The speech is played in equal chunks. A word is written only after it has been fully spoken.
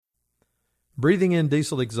Breathing in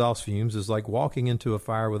diesel exhaust fumes is like walking into a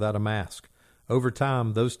fire without a mask. Over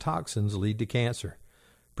time, those toxins lead to cancer.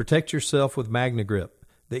 Protect yourself with MagnaGrip,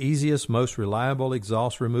 the easiest, most reliable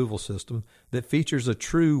exhaust removal system that features a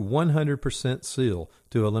true 100% seal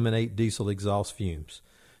to eliminate diesel exhaust fumes.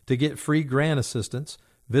 To get free grant assistance,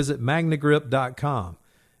 visit magnagrip.com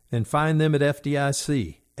and find them at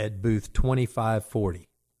FDIC at booth 2540.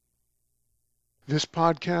 This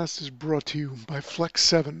podcast is brought to you by Flex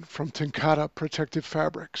 7 from Tenkata Protective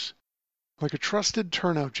Fabrics. Like a trusted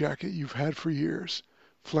turnout jacket you've had for years,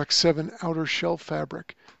 Flex 7 outer shell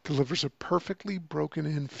fabric delivers a perfectly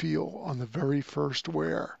broken-in feel on the very first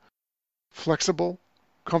wear. Flexible,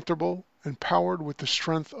 comfortable, and powered with the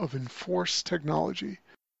strength of Enforce technology,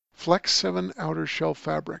 Flex 7 outer shell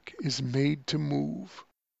fabric is made to move.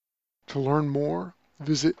 To learn more,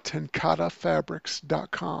 visit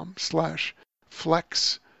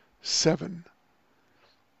tenkatafabrics.com/Flex7.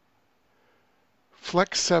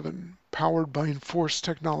 Flex 7, powered by Enforce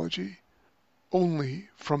technology, only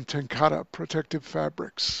from Tenkata Protective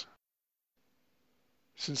Fabrics.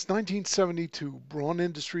 Since 1972, Braun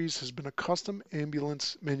Industries has been a custom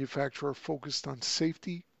ambulance manufacturer focused on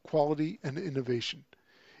safety, quality, and innovation.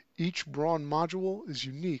 Each Braun module is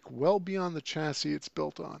unique well beyond the chassis it's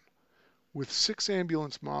built on. With 6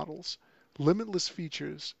 ambulance models, limitless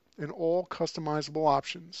features, and all customizable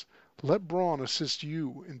options, let Braun assist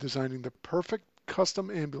you in designing the perfect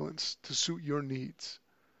custom ambulance to suit your needs.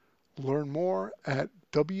 Learn more at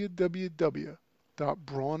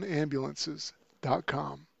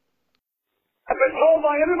www.braunambulances.com. I've been told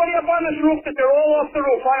by everybody up on this roof that they're all off the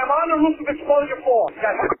roof. I am on the roof of Exposure 4.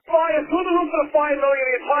 Got fire through the roof of the 5 million,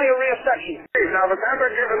 the entire rear section. Now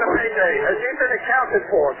remember, given the payday, has he been accounted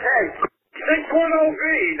for? Okay. 610B,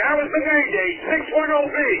 that was the name date,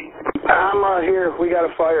 610B. I'm here. We got a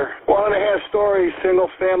fire. 1.5-story,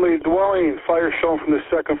 single-family dwelling. Fire shown from the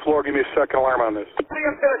second floor. Give me a second alarm on this. Up to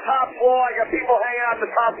the top floor. I got people hanging out the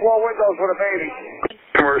top floor windows with a baby.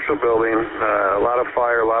 Commercial building. A lot of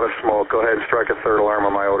fire, a lot of smoke. Go ahead and strike a third alarm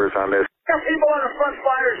on my orders on this. Got people on the front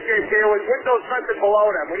fire escape here with windows centered below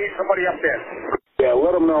them. We need somebody up there. Yeah,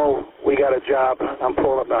 let them know we got a job. I'm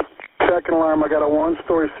pulling up now. Second alarm, I got a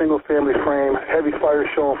 1-story single-family frame. Heavy fire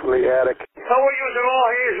showing from the attic. So we're using all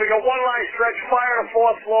hands. We got one line stretch, fire on the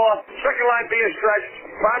 4th floor. Second line being stretched.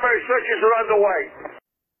 Primary searches are underway.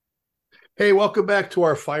 Hey, welcome back to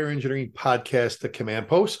our Fire Engineering Podcast, The Command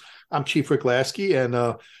Post. I'm Chief Rick Lasky,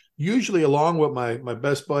 and usually along with my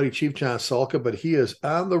best buddy, Chief John Salka, but he is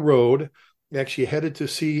on the road, actually headed to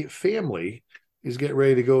see family. He's getting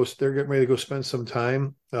ready to go. They're getting ready to go spend some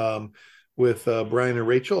time with Brian and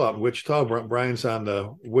Rachel out in Wichita. Brian's on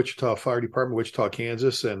the Wichita Fire Department, Wichita,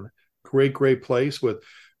 Kansas, and great place. We'll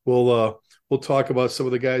talk about some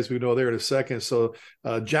of the guys we know there in a second. So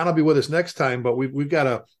John will be with us next time, but we've got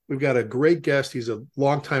a great guest. He's a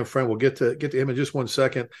longtime friend. We'll get to him in just one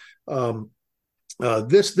second.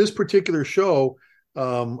 This particular show,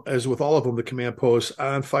 as with all of them, the Command Post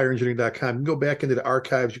on fireengineering.com. You can go back into the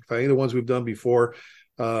archives. You can find any of the ones we've done before.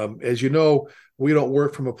 As you know, we don't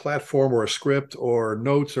work from a platform or a script or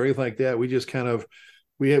notes or anything like that. We just kind of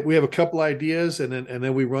we have a couple ideas and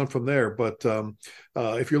then we run from there. But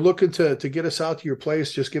if you're looking to get us out to your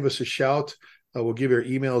place, just give us a shout. We'll give you our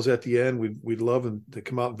emails at the end. We'd love to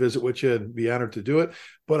come out and visit with you and be honored to do it.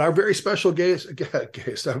 But our very special guest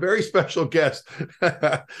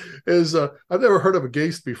is I've never heard of a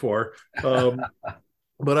guest before.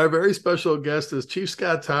 But our very special guest is Chief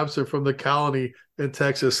Scott Thompson from the Colony in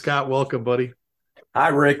Texas. Scott, welcome, buddy. Hi,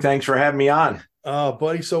 Rick. Thanks for having me on.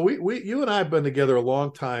 Buddy. So you and I have been together a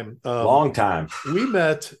long time. Long time. We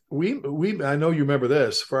met. I know you remember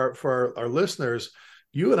this. For our listeners,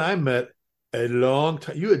 you and I met a long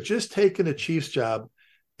time. You had just taken a chief's job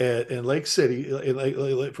in Lake City,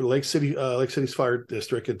 for Lake City's fire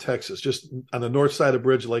district in Texas, just on the north side of the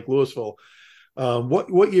bridge, Lake Louisville.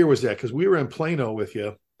 What year was that? Because we were in Plano with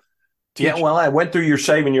you. Yeah, well, I went through your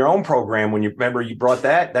Saving Your Own program when you brought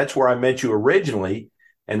that. That's where I met you originally.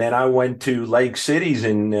 And then I went to Lake City's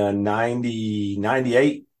in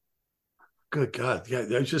 98. Good God. Yeah,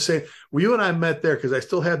 I was just saying, well, you and I met there because I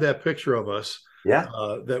still have that picture of us. Yeah.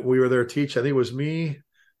 That we were there teaching. I think it was me,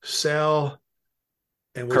 Sal,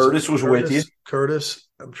 and Curtis was with you. Curtis.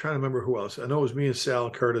 I'm trying to remember who else. I know it was me and Sal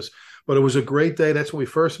and Curtis, but it was a great day. That's when we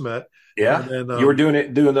first met. Yeah. And then, you were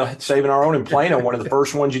doing the Saving Our Own in Plano, one of the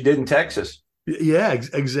first ones you did in Texas. Yeah,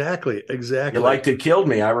 exactly. You liked to kill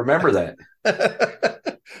me. I remember that.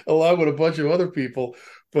 Along with a bunch of other people.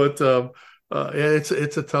 But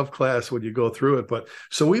it's a tough class when you go through it. But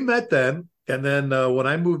so we met then. And then when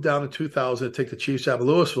I moved down in 2000 to take the chief's job in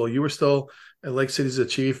Louisville, you were still and Lake City's a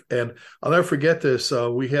chief. And I'll never forget this.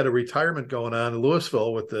 We had a retirement going on in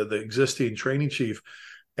Louisville with the existing training chief.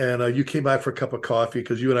 And you came by for a cup of coffee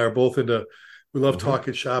because you and I are both we love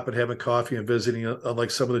talking shop and having coffee and visiting, unlike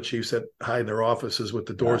some of the chiefs that hide in their offices with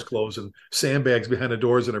the doors closed and sandbags behind the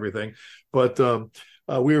doors and everything. But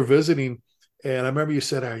we were visiting, and I remember you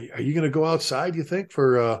said, are you going to go outside, you think,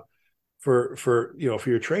 for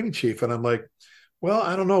your training chief? And I'm like, well,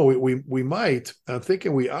 I don't know. We might. I'm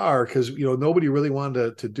thinking we are, because nobody really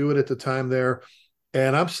wanted to do it at the time there.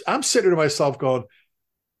 And I'm sitting to myself going,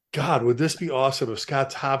 God, would this be awesome if Scott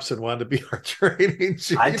Thompson wanted to be our training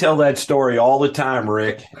chief? I tell that story all the time,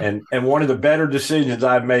 Rick, and one of the better decisions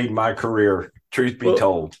I've made in my career, truth be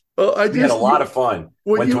told. Well, we had a lot of fun.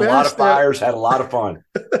 Went to a lot of fires, had a lot of fun.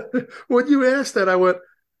 When you asked that, I went,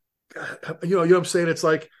 you know what I'm saying? It's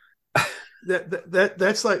like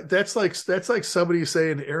that's like somebody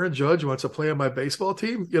saying Aaron Judge wants to play on my baseball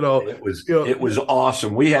team. It was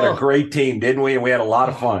awesome. We had a great team, didn't we? And we had a lot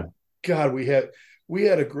of fun. God, we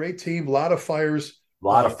had a great team, a lot of fires.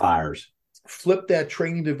 Flipped that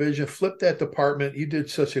training division, flipped that department. You did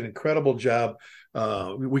such an incredible job.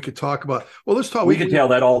 We could talk about. Well, let's talk. We could tell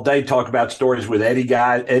that all day. Talk about stories with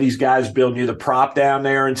Eddie's guys building you the prop down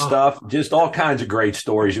there and stuff. Just all kinds of great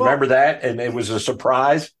stories. You remember that? And it was a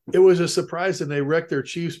surprise. It was a surprise, and they wrecked their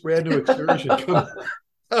Chiefs' brand new excursion. Coming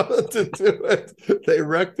out to do it, they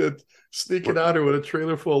wrecked it, sneaking out here with a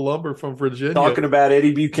trailer full of lumber from Virginia. Talking about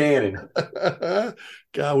Eddie Buchanan.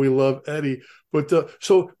 God, we love Eddie. But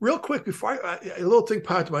so real quick, before a little thing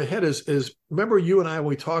popped in my head is remember you and I when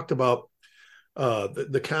we talked about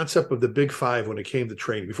the concept of the Big Five when it came to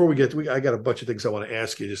training. Before we get I got a bunch of things I want to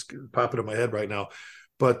ask you, just popping in my head right now.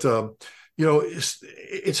 But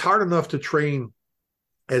it's hard enough to train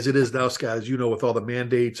as it is now, Scott, as with all the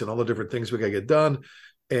mandates and all the different things we got to get done.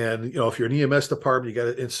 And if you're an EMS department, you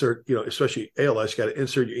got to insert, especially ALS, you got to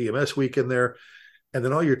insert your EMS week in there, and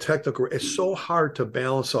then all your technical. It's so hard to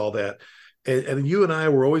balance all that. And you and I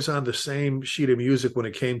were always on the same sheet of music when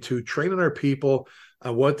it came to training our people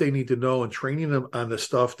on what they need to know and training them on the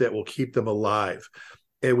stuff that will keep them alive.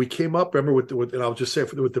 And we came up, remember, and I'll just say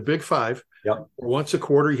with the Big Five. Yep. Once a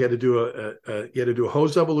quarter, you had to do a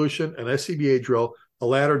hose evolution, an SCBA drill, a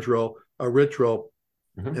ladder drill, a RIT drill,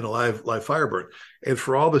 and a live fire burn. And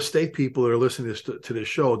for all the state people that are listening to this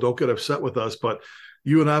show, don't get upset with us, but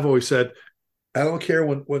you and I've always said, I don't care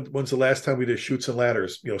when's the last time we did chutes and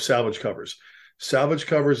ladders, salvage covers. Salvage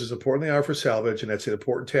covers, as important they are for salvage, and that's an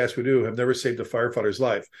important task we do, have never saved a firefighter's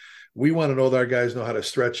life. We want to know that our guys know how to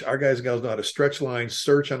stretch. Our guys and gals know how to stretch lines,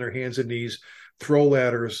 search on their hands and knees, throw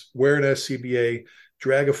ladders, wear an SCBA,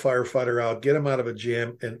 drag a firefighter out, get them out of a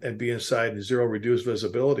jam, and be inside in zero reduced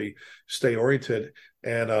visibility, stay oriented.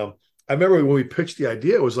 And I remember when we pitched the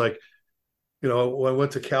idea, it was like, when I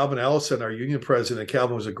went to Calvin Allison, our union president,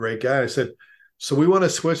 Calvin was a great guy. I said, so we want to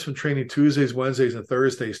switch from training Tuesdays, Wednesdays, and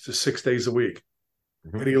Thursdays to 6 days a week.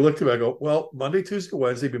 And he looked at me, I go, well, Monday, Tuesday,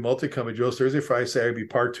 Wednesday be multi-coming drills, Thursday, Friday, Saturday be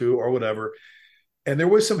part 2 or whatever. And there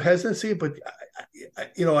was some hesitancy, but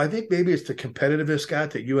I think maybe it's the competitiveness, Scott,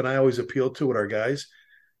 that you and I always appealed to with our guys.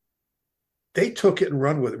 They took it and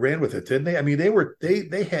ran with it, didn't they? I mean, they were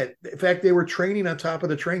training on top of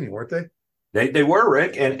the training, weren't they? They were,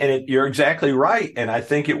 Rick, and you're exactly right. And I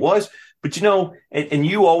think it was. But, and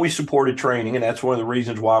you always supported training, and that's one of the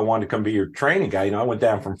reasons why I wanted to come be your training guy. I went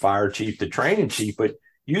down from fire chief to training chief, but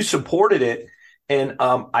you supported it. And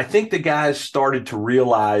I think the guys started to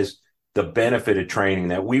realize the benefit of training,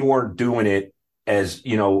 that we weren't doing it as,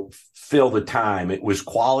 fill the time. It was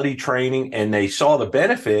quality training, and they saw the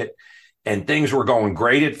benefit, and things were going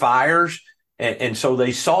great at fires. And so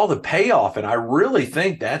they saw the payoff. And I really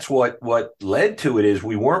think that's what led to it, is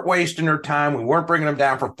we weren't wasting their time. We weren't bringing them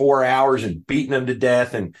down for 4 hours and beating them to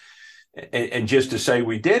death and just to say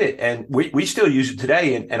we did it. And we still use it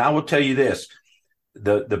today. And I will tell you this,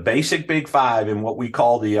 the basic Big Five and what we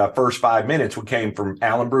call the first 5 minutes, we came from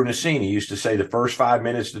Alan Brunacini. He used to say the first 5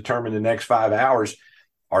 minutes determine the next 5 hours,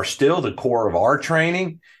 are still the core of our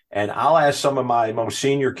training. And I'll ask some of my most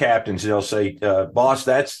senior captains, they'll say, boss,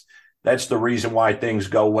 that's the reason why things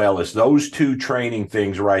go well, is those 2 training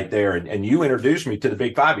things right there. And you introduced me to the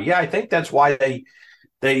Big Five. But yeah, I think that's why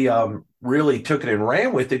they really took it and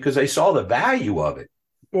ran with it, because they saw the value of it.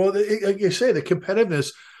 Well, like you say, the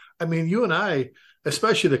competitiveness. I mean, you and I,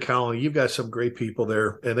 especially the colony, you've got some great people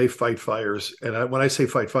there, and they fight fires. And when I say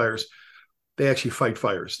fight fires, they actually fight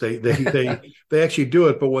fires. They actually do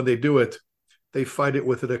it. But when they do it, they fight it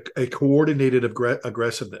with a coordinated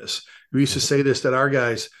aggressiveness. We used to say this, that our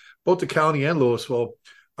guys, both the county and Louisville,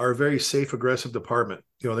 are a very safe, aggressive department.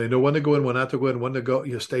 They know when to go in, when not to go in, when to go,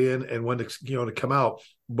 stay in, and when to, to come out.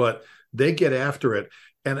 But they get after it.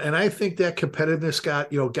 And I think that competitiveness,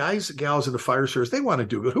 Scott, guys, gals in the fire service, they want to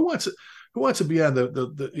do good. Who wants to be on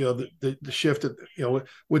the shift,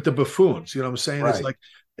 with the buffoons? You know what I'm saying? Right. It's like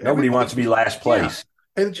nobody wants to be last place.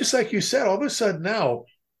 Yeah. And just like you said, all of a sudden now,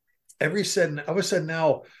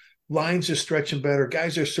 lines are stretching better,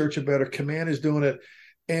 guys are searching better, command is doing it.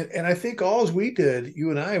 And I think all we did, you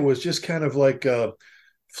and I, was just kind of like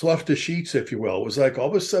fluff the sheets, if you will. It was like all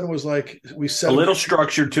of a sudden was like we set a little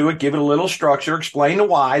structure to it, give it a little structure, explain the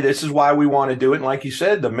why. This is why we want to do it. And like you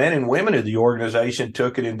said, the men and women of the organization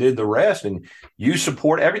took it and did the rest. And you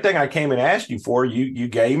support everything I came and asked you for. You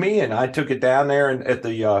gave me, and I took it down there and at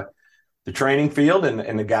the training field,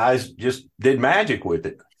 and the guys just did magic with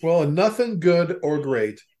it. Well, nothing good or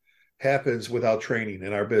great happens without training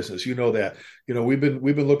in our business. You know that. We've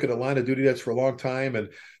been looking at line of duty vets for a long time, and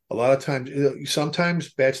a lot of times,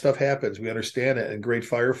 sometimes bad stuff happens. We understand it, and great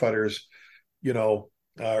firefighters,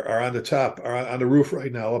 are on the top, are on the roof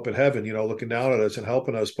right now, up in heaven, looking down at us and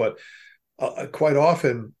helping us. But quite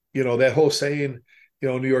often, that whole saying,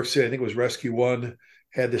 New York City, I think it was Rescue 1,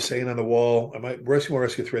 had the saying on the wall. Rescue 1,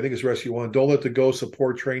 Rescue 3, I think it's Rescue 1. Don't let the ghost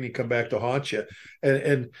support training come back to haunt you.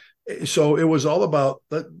 And so it was all about,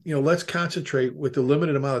 let's concentrate with the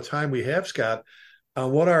limited amount of time we have, Scott,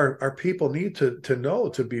 on what our people need to know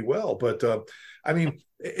to be well. But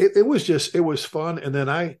it was fun. And then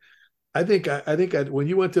I think when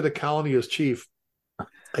you went to the colony as chief,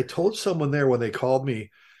 I told someone there when they called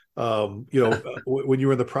me, when you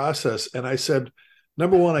were in the process, and I said,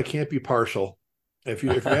 number one, I can't be partial. If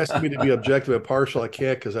you're asking me to be objective and partial, I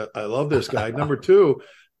can't, because I love this guy. Number two,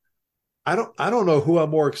 I don't know who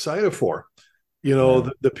I'm more excited for,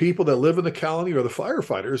 the people that live in the colony or the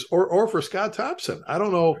firefighters, or for Scott Thompson. I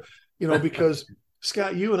don't know, because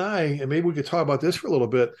Scott, you and I, and maybe we could talk about this for a little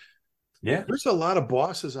bit. Yeah, there's a lot of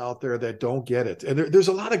bosses out there that don't get it, and there's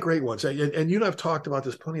a lot of great ones. And you and I've talked about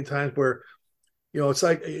this plenty of times, where, it's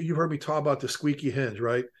like you've heard me talk about the squeaky hinge,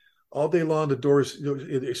 right? All day long, the doors,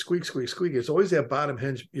 it squeak, squeak, squeak. It's always that bottom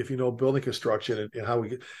hinge, if you know building construction and how we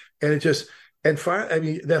get, and it just. And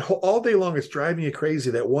that all day long, it's driving you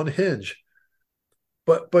crazy, that one hinge.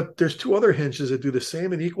 But there's two other hinges that do the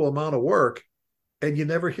same and equal amount of work, and you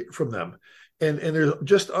never hear from them. And there's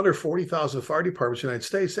just under 40,000 fire departments in the United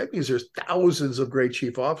States. That means there's thousands of great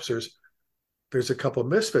chief officers. There's a couple of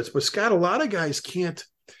misfits. But Scott, a lot of guys can't.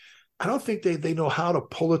 I don't think they know how to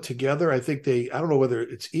pull it together. I think I don't know whether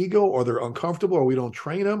it's ego or they're uncomfortable, or we don't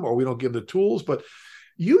train them, or we don't give them the tools. But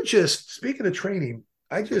speaking of training,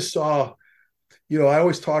 I just saw. I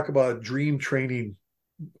always talk about dream training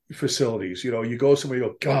facilities. You go somewhere, you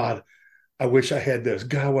go, God, I wish I had this.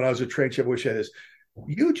 God, when I was a train chief, I wish I had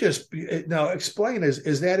this. Now explain,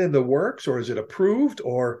 is that in the works, or is it approved?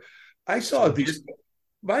 Or I saw these,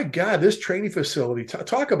 my God, this training facility.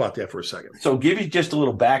 Talk about that for a second. So give you just a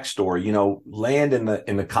little backstory. Land in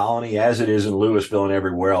the colony, as it is in Louisville and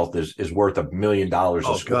everywhere else, is worth $1 million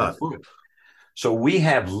a square foot. So we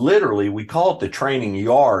have we call it the training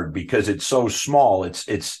yard because it's so small. It's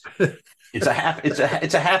a half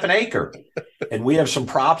an acre, and we have some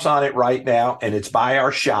props on it right now, and it's by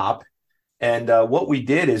our shop. And what we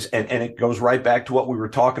did is, and it goes right back to what we were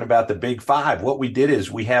talking about, the Big Five. What we did is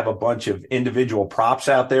we have a bunch of individual props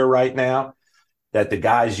out there right now that the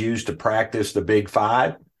guys use to practice the Big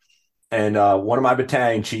Five. And one of my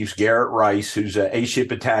battalion chiefs, Garrett Rice, who's a A-ship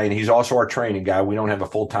battalion, he's also our training guy. We don't have a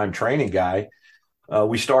full-time training guy.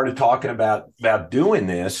 We started talking about doing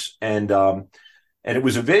this, and it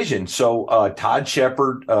was a vision. So Todd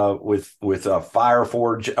Shepard with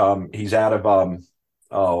Fireforge, he's out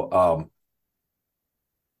of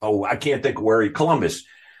I can't think of where Columbus.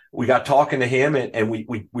 We got talking to him, and we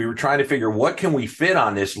were trying to figure what can we fit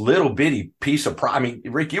on this little bitty piece of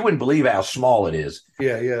Rick, you wouldn't believe how small it is.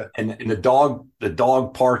 Yeah. And the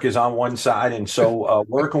dog park is on one side, and so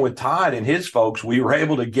working with Todd and his folks, we were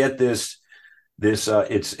able to get this.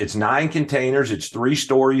 It's 9 containers. It's 3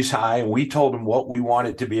 stories high, and we told him what we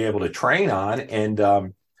wanted to be able to train on,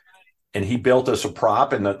 and he built us a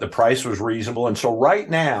prop, and the price was reasonable. And so right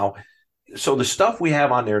now, the stuff we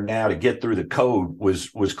have on there now to get through the code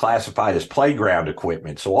was classified as playground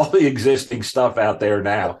equipment. So all the existing stuff out there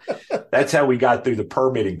now, that's how we got through the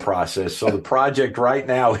permitting process. So the project right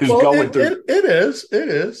now is going through. It is.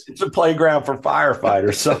 It's a playground for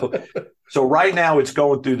firefighters. So right now it's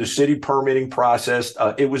going through the city permitting process.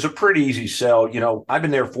 It was a pretty easy sell. I've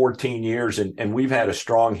been there 14 years and we've had a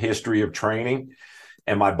strong history of training,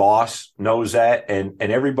 and my boss knows that. And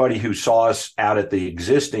everybody who saw us out at the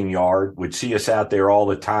existing yard would see us out there all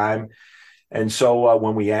the time. And so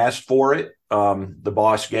when we asked for it, the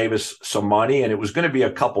boss gave us some money, and it was going to be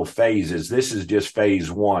a couple phases. This is just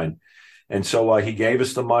phase one. And so he gave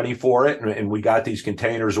us the money for it, and we got these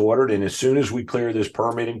containers ordered. And as soon as we clear this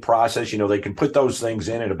permitting process, they can put those things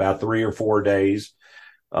in about 3 or 4 days.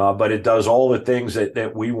 But it does all the things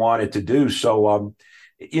that we want it to do. So,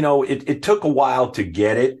 it took a while to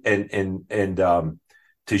get it and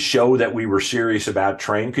to show that we were serious about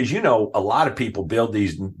training. Because, a lot of people build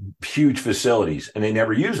these huge facilities and they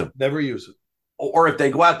never use them. Never use it. Or if they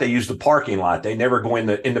go out, they use the parking lot. They never go in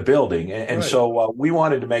the building. And Right. So we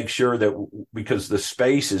wanted to make sure that because the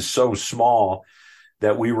space is so small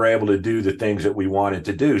that we were able to do the things that we wanted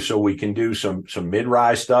to do. So we can do some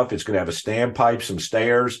mid-rise stuff. It's going to have a standpipe, some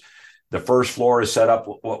stairs. The first floor is set up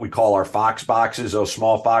what we call our Fox boxes, those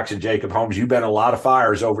small Fox and Jacob homes. You've been in a lot of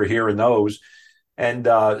fires over here in those. And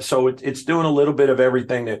so it's doing a little bit of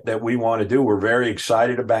everything that we want to do. We're very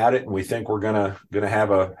excited about it, and we think we're gonna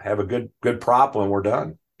have a good prop when we're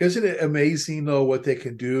done. Isn't it amazing though what they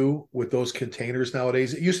can do with those containers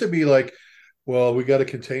nowadays? It used to be like, well, we got a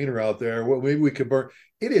container out there. Well, maybe we could burn.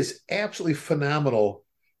 It is absolutely phenomenal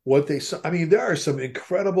what they. I mean, there are some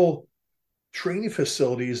incredible training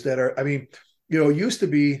facilities that are. I mean, it used to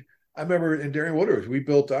be. I remember in Darien Woodruff, we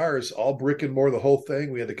built ours all brick and mortar, the whole thing.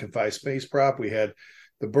 We had the confined space prop, we had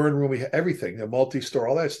the burn room, we had everything, the multi-store,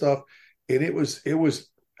 all that stuff. And it was,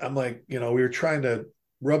 I'm like, we were trying to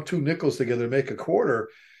rub 2 nickels together to make a quarter.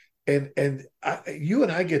 And you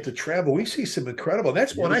and I get to travel. We see some incredible. And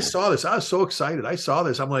that's when I saw this, I was so excited. I saw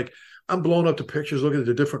this. I'm like, I'm blowing up the pictures, looking at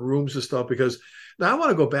the different rooms and stuff, because now I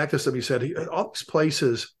want to go back to something you said, all these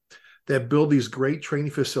places that build these great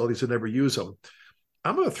training facilities and never use them.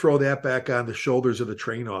 I'm going to throw that back on the shoulders of the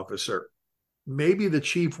training officer. Maybe the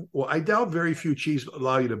chief, well, I doubt very few chiefs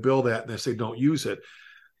allow you to build that unless they don't use it.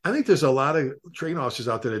 I think there's a lot of training officers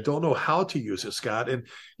out there that don't know how to use it, Scott. And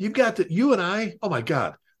you've got you and I, oh my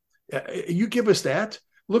God, you give us that.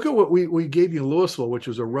 Look at what we gave you in Louisville, which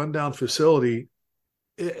was a rundown facility.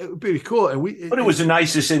 It would be cool. And but it was the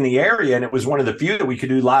nicest in the area, and it was one of the few that we could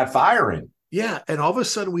do live fire in. Yeah, and all of a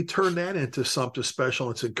sudden we turn that into something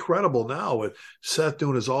special. It's incredible now with Seth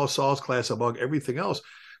doing his all assaults class among everything else.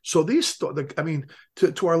 So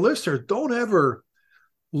to our listeners, don't ever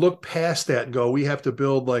look past that and go, we have to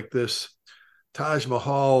build like this Taj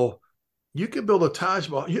Mahal. You can build a Taj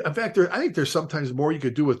Mahal. In fact, I think there's sometimes more you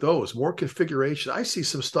could do with those, more configuration. I see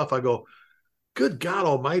some stuff, I go, good God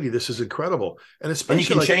Almighty, this is incredible, and especially you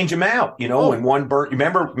can change them out. In one burn.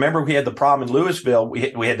 Remember, we had the problem in Louisville. We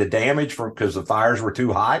had the damage because the fires were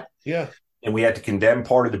too hot. Yeah, and we had to condemn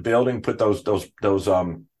part of the building, put those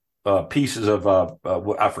pieces of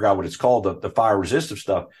I forgot what it's called, the fire resistive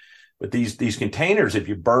stuff. But these containers, if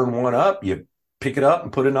you burn one up, you pick it up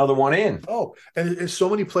and put another one in. Oh, and so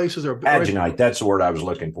many places are Paginite. That's the word I was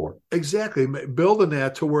looking for. Exactly, building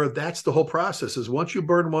that to where that's the whole process. Is once you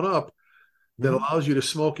burn one up, that allows you to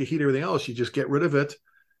smoke and heat everything else. You just get rid of it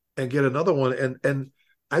and get another one. And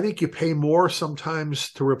I think you pay more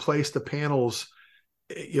sometimes to replace the panels,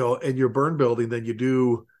 in your burn building than you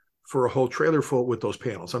do for a whole trailer full with those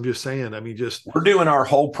panels. I'm just saying. I mean, we're doing our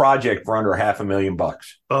whole project for under $500,000.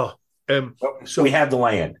 Oh, and so we have the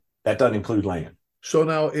land. That doesn't include land. So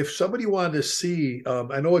now, if somebody wanted to see,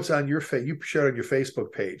 I know it's on your you shared on your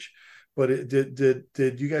Facebook page. But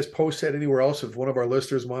did you guys post that anywhere else? If one of our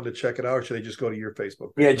listeners wanted to check it out, or should they just go to your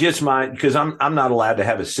Facebook page? Yeah, just mine, because I'm not allowed to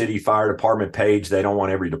have a city fire department page. They don't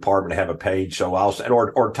want every department to have a page. So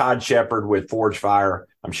or Todd Shepard with Forge Fire.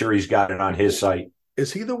 I'm sure he's got it on his site.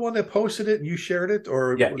 Is he the one that posted it and you shared it?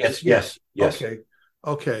 Or yes.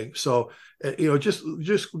 Okay. So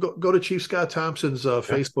just go to Chief Scott Thompson's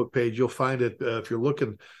Facebook page. You'll find it if you're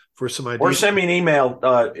looking for some ideas. Or send me an email,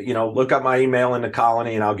 look up my email in the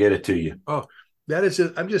colony and I'll get it to you. Oh, that is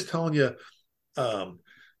it. I'm just telling you,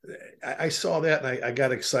 I saw that and I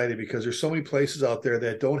got excited because there's so many places out there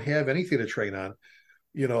that don't have anything to train on,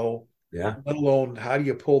 let alone how do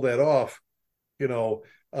you pull that off,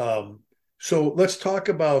 so let's talk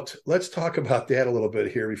about that a little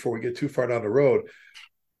bit here before we get too far down the road.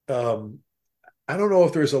 I don't know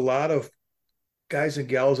if there's a lot of guys and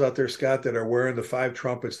gals out there, Scott, that are wearing the 5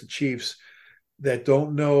 trumpets, the Chiefs, that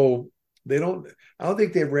don't know. I don't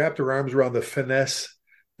think they've wrapped their arms around the finesse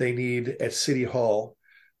they need at City Hall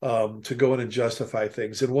to go in and justify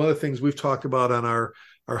things. And one of the things we've talked about on our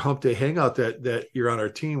Hump Day Hangout that you're on our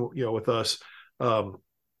team, with us.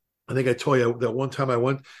 I think I told you that one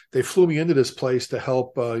time they flew me into this place to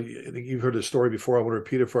help. I think you've heard the story before. I want to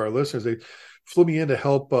repeat it for our listeners. They flew me in to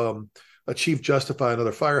help a a chief justify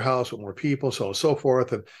another firehouse with more people, so on and so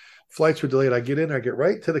forth. And flights were delayed. I get in, I get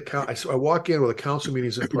right to the I walk in with a council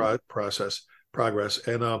meetings in progress,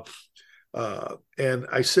 and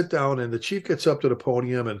I sit down, and the chief gets up to the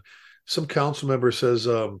podium, and some council member says,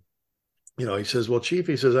 he says, well, chief,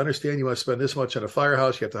 he says, I understand you want to spend this much on a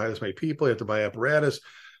firehouse. You have to hire this many people. You have to buy apparatus.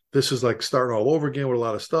 This is like starting all over again with a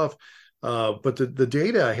lot of stuff. But the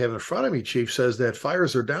data I have in front of me, chief, says that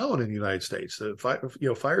fires are down in the United States.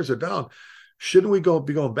 Fires are down. Shouldn't we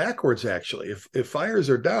be going backwards, actually? If fires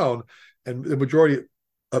are down and the majority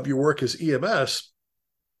of your work is EMS,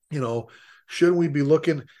 shouldn't we be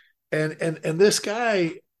looking? And this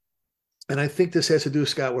guy, and I think this has to do,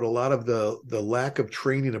 Scott, with a lot of the lack of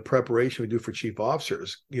training and preparation we do for chief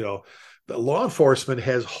officers. The law enforcement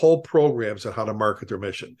has whole programs on how to market their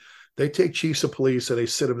mission. They take chiefs of police and they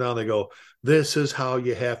sit them down. They go, this is how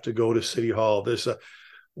you have to go to City Hall.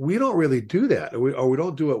 We don't really do that, or we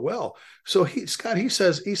don't do it well. So Scott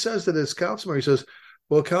says to this councilman, he says,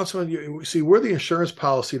 well, councilman, you see, we're the insurance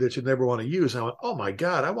policy that you never want to use. And I went, oh my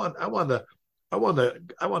God, I want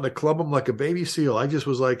to club them like a baby seal. I just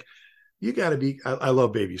was like, you got to be, I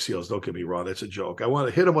love baby seals. Don't get me wrong. That's a joke. I want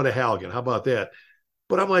to hit them with a Halligan. How about that?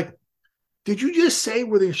 But I'm like, did you just say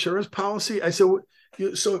we're the insurance policy? I said,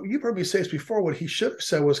 so you heard me say this before. What he should have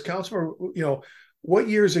said was, Councilman, what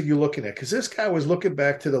years are you looking at? Because this guy was looking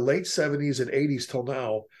back to the late 70s and 80s till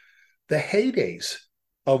now, the heydays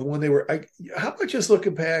of when they were. How about just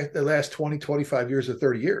looking back the last 20, 25 years or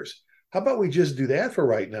 30 years? How about we just do that for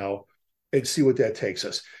right now and see what that takes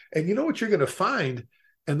us? And you know what you're going to find,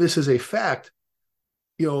 and this is a fact.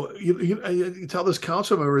 You tell this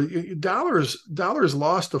council member, dollars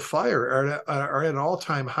lost to fire are at an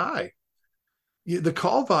all-time high. The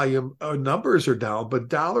call volume numbers are down, but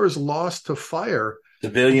dollars lost to fire.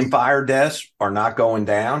 Civilian fire deaths are not going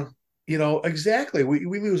down. Exactly.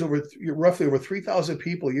 We lose roughly over 3,000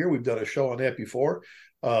 people a year. We've done a show on that before.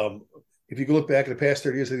 If you can look back in the past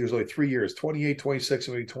 30 years, I think there's only 3 years, 28, 26,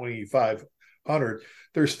 and maybe 2,500.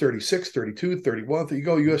 There's 36, 32, 31. You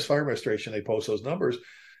go U.S. Fire Administration, they post those numbers.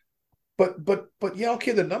 But yeah,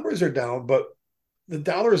 okay, the numbers are down, but the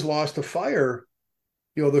dollars lost to fire,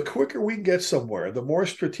 the quicker we can get somewhere, the more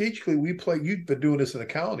strategically we play. You've been doing this in the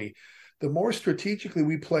county. The more strategically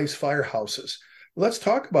we place firehouses. Let's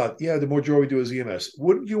talk about, the majority we do is EMS.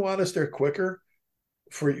 Wouldn't you want us there quicker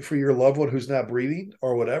for your loved one who's not breathing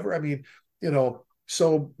or whatever? I mean,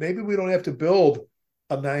 so maybe we don't have to build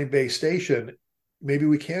a 9-bay station. Maybe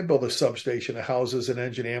we can build a substation that houses an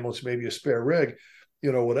engine, ambulance, maybe a spare rig,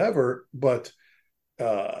 whatever. But,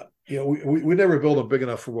 we never build them big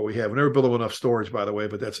enough for what we have. We never build them enough storage, by the way,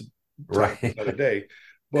 but that's another day.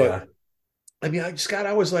 But I mean, Scott,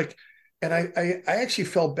 I was like, and I actually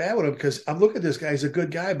felt bad with him because I'm looking at this guy. He's a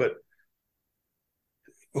good guy, but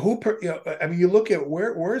you look at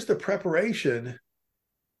where's the preparation,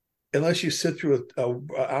 unless you sit through an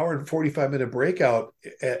hour and 45-minute breakout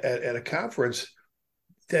at a conference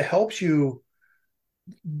that helps you,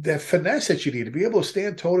 that finesse that you need to be able to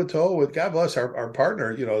stand toe-to-toe with, God bless our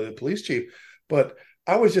partner, the police chief. But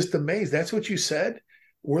I was just amazed. That's what you said.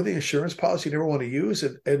 We're the insurance policy you never want to use.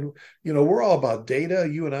 And we're all about data,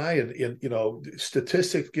 you and I, and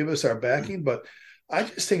statistics give us our backing. But I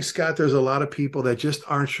just think, Scott, there's a lot of people that just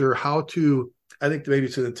aren't sure how to, I think maybe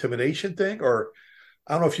it's an intimidation thing, or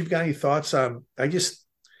I don't know if you've got any thoughts on, I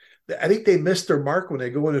think they missed their mark when they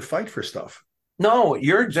go in and fight for stuff. No,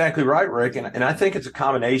 you're exactly right, Rick. And I think it's a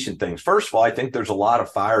combination of things. First of all, I think there's a lot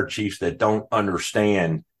of fire chiefs that don't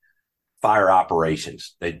understand fire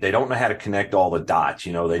operations. They don't know how to connect all the dots.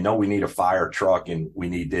 They know we need a fire truck and we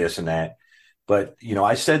need this and that. But,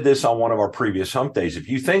 I said this on one of our previous hump days. If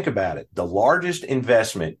you think about it, the largest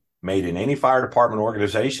investment made in any fire department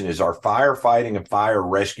organization is our firefighting and fire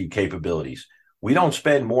rescue capabilities. We don't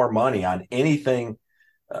spend more money on anything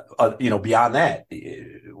beyond that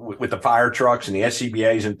with the fire trucks and the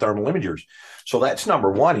SCBAs and thermal imagers. So that's number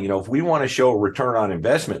one. If we want to show a return on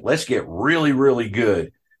investment, let's get really, really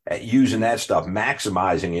good at using that stuff,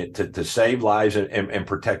 maximizing it to save lives and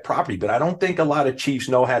protect property. But I don't think a lot of chiefs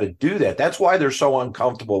know how to do that. That's why they're so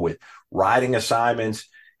uncomfortable with riding assignments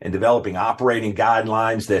and developing operating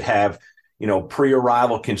guidelines that have,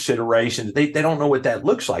 pre-arrival considerations. They don't know what that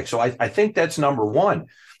looks like. So I think that's number one.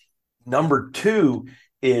 Number two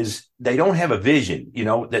is they don't have a vision,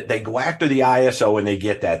 that they go after the ISO and they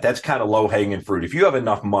get that. That's kind of low hanging fruit. If you have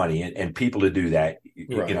enough money and people to do that,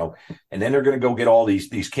 right, and then they're going to go get all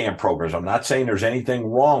these camp programs. I'm not saying there's anything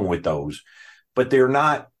wrong with those, but they're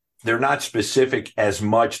not specific as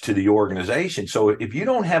much to the organization. So if you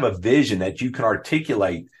don't have a vision that you can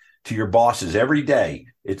articulate to your bosses every day.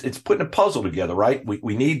 It's putting a puzzle together, right?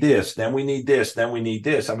 We need this, then we need this, then we need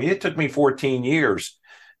this. I mean, it took me 14 years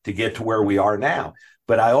to get to where we are now,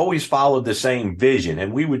 but I always followed the same vision,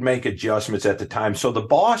 and we would make adjustments at the time. So the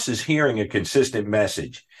boss is hearing a consistent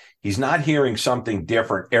message. He's not hearing something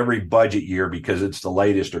different every budget year because it's the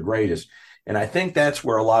latest or greatest. And I think that's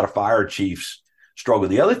where a lot of fire chiefs struggle.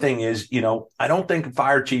 The other thing is, I don't think a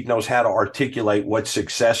fire chief knows how to articulate what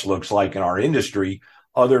success looks like in our industry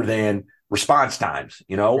other than response times,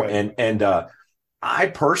 right. And I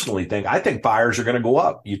personally I think fires are going to go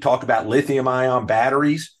up. You talk about lithium ion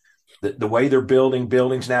batteries, the way they're building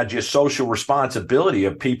buildings now, just social responsibility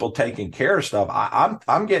of people taking care of stuff.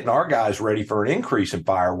 I'm getting our guys ready for an increase in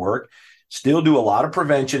fire work, still do a lot of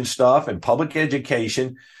prevention stuff and public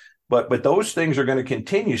education, but those things are going to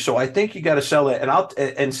continue. So I think you got to sell it.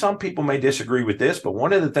 And some people may disagree with this, but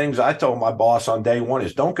one of the things I told my boss on day one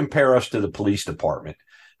is don't compare us to the police department.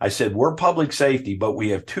 I said, we're public safety, but we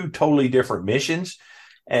have two totally different missions.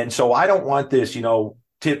 And so I don't want this,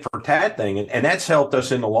 tit for tat thing. And that's helped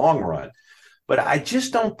us in the long run. But I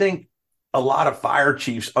just don't think a lot of fire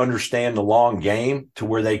chiefs understand the long game to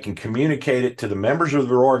where they can communicate it to the members of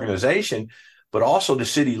their organization, but also to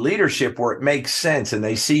city leadership where it makes sense and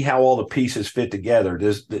they see how all the pieces fit together.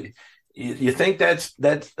 You think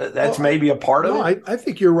that's maybe a part of it? I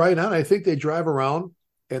think you're right on. I think they drive around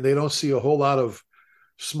and they don't see a whole lot of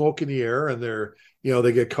smoke in the air, and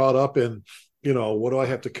they get caught up in, what do I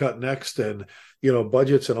have to cut next, and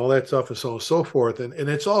budgets and all that stuff and so on and so forth. And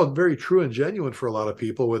it's all very true and genuine for a lot of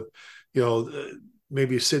people with,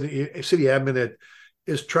 maybe a city admin that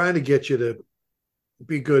is trying to get you to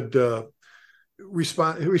be good,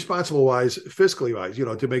 responsible wise, fiscally wise,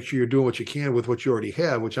 to make sure you're doing what you can with what you already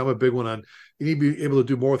have, which I'm a big one on. You need to be able to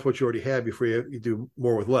do more with what you already have before you do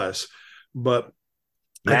more with less. But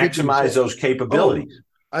maximize those capabilities.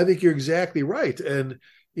 I think you're exactly right. And,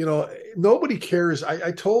 nobody cares.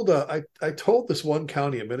 I told this one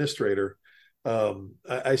county administrator,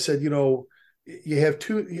 I said, you have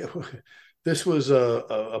two, this was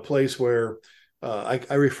a place where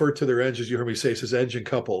I referred to their engines. You heard me say, it says engine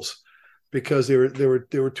couples, because they were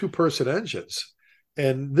 2-person engines.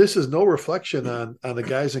 And this is no reflection on the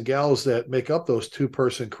guys and gals that make up those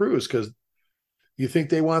 2-person crews. Cause you think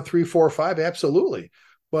they want 3, 4, 5? Absolutely.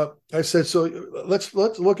 But I said, so let's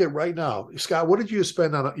look at right now. Scott, what did you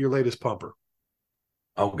spend on your latest pumper?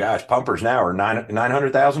 Oh gosh, pumpers now are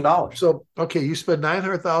 $900,000. So, okay, you spend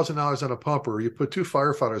 $900,000 on a pumper. You put 2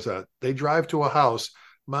 firefighters on it. They drive to a house.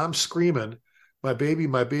 Mom's screaming, my baby,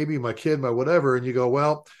 my kid, my whatever. And you go,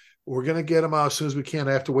 well, we're going to get them out as soon as we can.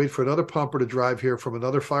 I have to wait for another pumper to drive here from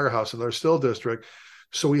another firehouse in their still district.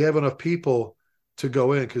 So we have enough people to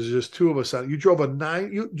go in because there's just 2 of us on. You drove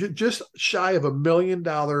just shy of $1 million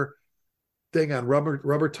thing on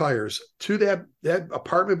rubber tires to that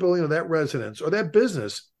apartment building or that residence or that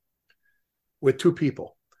business with 2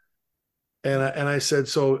 people. And I said,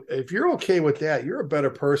 so if you're okay with that, you're a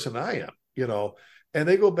better person than I am, And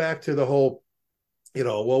they go back to the whole,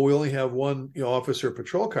 well, we only have 1, officer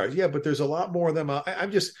patrol cars. Yeah, but there's a lot more of them.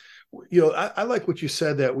 I'm just, I like what you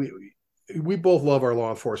said, that we both love our law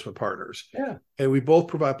enforcement partners. Yeah. And we both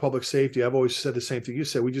provide public safety. I've always said the same thing you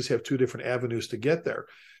said. We just have 2 different avenues to get there.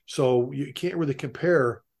 So you can't really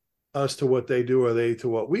compare us to what they do or they to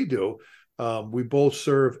what we do. We both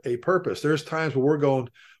serve a purpose. There's times where we're going,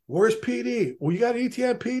 where's PD? Well, you got an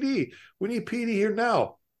ETN PD. We need PD here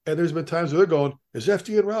now. And there's been times where they're going, is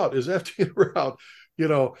FD en route? Is FD en route?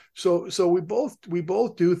 So we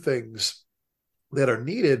both do things that are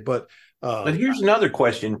needed, but here's another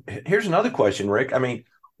question. Rick. I mean,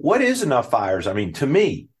 what is enough fires? I mean, to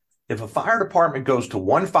me, if a fire department goes to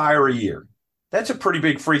 1 fire a year, that's a pretty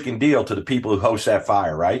big freaking deal to the people who host that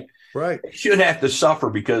fire, right? Right. They shouldn't have to suffer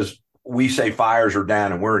because we say fires are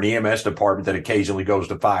down and we're an EMS department that occasionally goes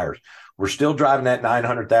to fires. We're still driving that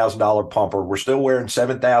 $900,000 pumper. We're still wearing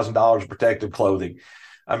 $7,000 of protective clothing.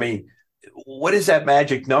 I mean, what is that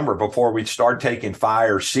magic number before we start taking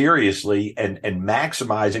fire seriously and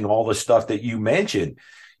maximizing all the stuff that you mentioned?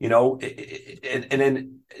 And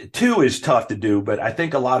then 2 is tough to do, but I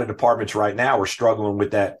think a lot of departments right now are struggling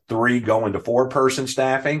with that 3 going to 4-person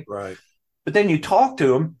staffing. Right. But then you talk to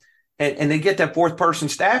them and they get that 4th-person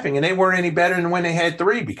staffing and they weren't any better than when they had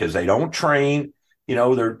 3 because they don't train.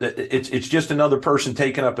 It's just another person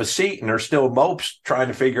taking up a seat and they're still mopes trying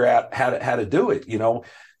to figure out how to do it,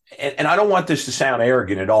 And I don't want this to sound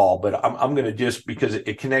arrogant at all, but I'm going to just because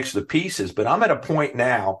it connects the pieces. But I'm at a point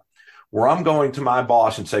now where I'm going to my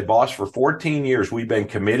boss and say, boss, for 14 years, we've been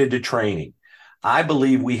committed to training. I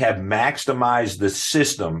believe we have maximized the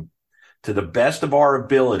system to the best of our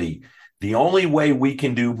ability The only way we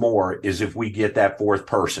can do more is if we get that fourth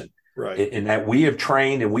person. Right. And that we have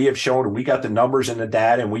trained and we have shown, and we got the numbers and the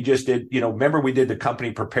data, and we just did, remember we did the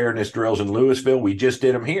company preparedness drills in Louisville? We just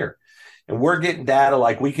did them here. And we're getting data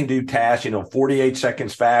like we can do tasks, 48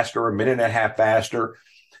 seconds faster, a minute and a half faster.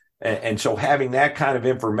 And so having that kind of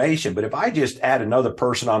information, but if I just add another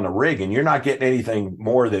person on the rig and you're not getting anything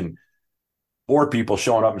more than 4 people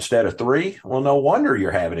showing up instead of 3, well, no wonder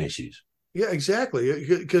you're having issues. Yeah, exactly.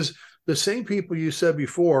 Because the same people you said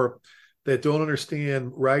before that don't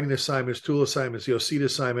understand riding assignments, tool assignments, seat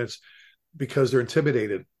assignments, because they're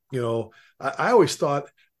intimidated. I always thought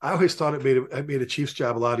it made a chief's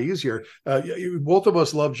job a lot easier. Both of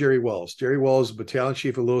us love Jerry Wells. Jerry Wells, battalion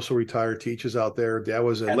chief of Louisville, retired, teaches out there. Dad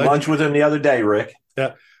was had lunch with him the other day, Rick.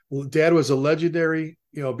 Yeah, Dad was a legendary,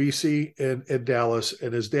 BC in Dallas,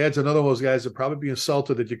 and his dad's another one of those guys that probably be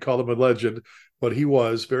insulted that you call him a legend, but he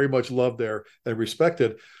was very much loved there and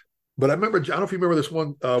respected. But I remember, I don't know if you remember this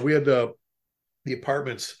one. We had the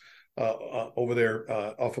apartments over there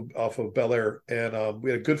off of Bel Air, and we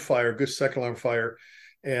had a good fire, good second alarm fire.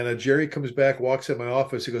 And Jerry comes back, walks in my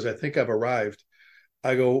office. He goes, "I think I've arrived."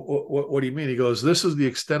 I go, "What do you mean?" He goes, "This is the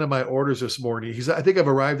extent of my orders this morning." He said, "I think I've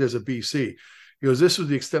arrived as a BC." He goes, "This was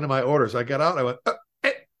the extent of my orders." I got out and I went,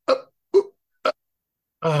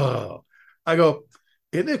 oh. I go,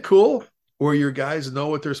 "Isn't it cool where your guys know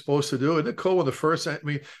what they're supposed to do? Isn't it cool when the first,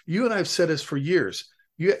 you and I have said this for years.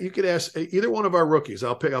 You could ask either one of our rookies.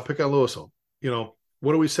 I'll pick on Louisville.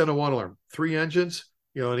 What do we send a one alarm? 3 engines,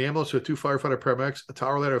 an ambulance with 2 firefighter paramedics, a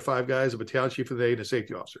tower ladder of 5 guys, a battalion chief of the aid, and a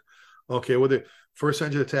safety officer. Okay, well, the first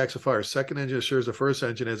engine attacks a fire. Second engine assures the first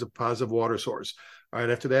engine has a positive water source. All right,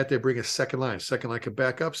 after that, they bring a second line. Second line can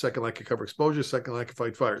back up. Second line can cover exposure. Second line can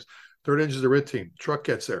fight fires. Third engine is the RIT team. Truck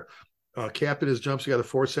gets there. Captain is jumps. You got a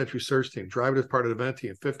 4th century search team. Driver is part of the vent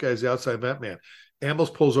team. 5th guy is the outside vent man.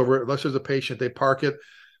 Ambulance pulls over. Unless there's a patient, they park it.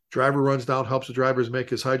 Driver runs down, helps the drivers make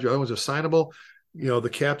his hydro. Other one's assignable. The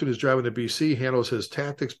captain is driving the BC, handles his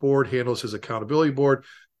tactics board, handles his accountability board,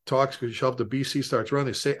 talks because you show up, the BC starts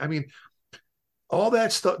running. All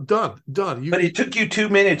that stuff done. But it took you 2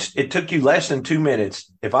 minutes. It took you less than 2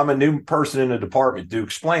 minutes. If I'm a new person in the department, to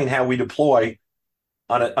explain how we deploy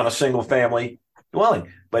on a single family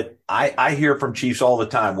dwelling. But I hear from chiefs all the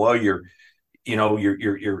time. Well, you're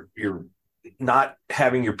not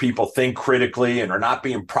having your people think critically and are not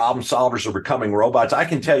being problem solvers or becoming robots. I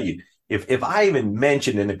can tell you, if I even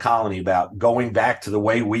mentioned in the colony about going back to the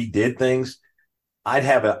way we did things, I've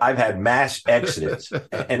had mass exodus.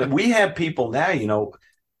 And we have people now,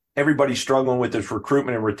 everybody's struggling with this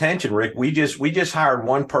recruitment and retention, Rick. We just hired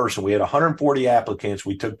one person. We had 140 applicants.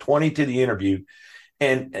 We took 20 to the interview,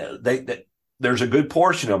 and there's a good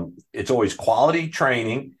portion of them. It's always quality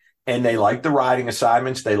training, and they like the riding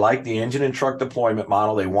assignments. They like the engine and truck deployment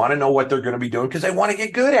model. They want to know what they're going to be doing because they want to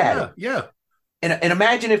get good at it. Yeah. And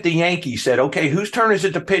imagine if the Yankees said, "Okay, whose turn is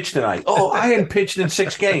it to pitch tonight?" "Oh, I hadn't pitched in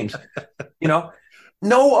 6 games."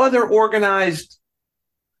 No other organized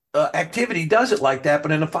activity does it like that.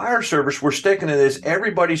 But in the fire service, we're sticking to this.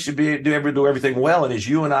 Everybody should do everything well. And as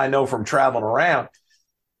you and I know from traveling around,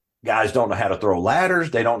 guys don't know how to throw ladders.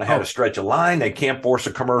 They don't know how to stretch a line. They can't force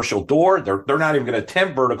a commercial door. They're not even going to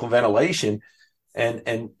attempt vertical ventilation.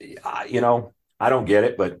 And I don't get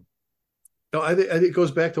it, but. No, I think it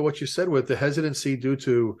goes back to what you said with the hesitancy due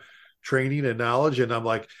to training and knowledge. And I'm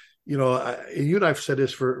like, you and I've said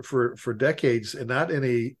this for decades, and not in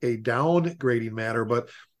a downgrading manner, but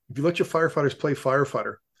if you let your firefighters play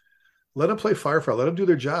firefighter, let them play firefighter, let them do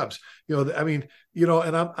their jobs. And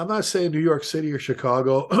I'm not saying New York City or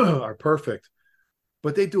Chicago are perfect,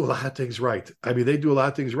 but they do a lot of things right. They do a lot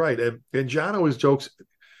of things right. And John always jokes,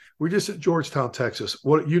 we're just at Georgetown, Texas.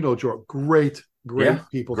 George, great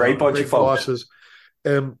people, great bunch of bosses.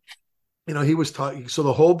 And he was talking. So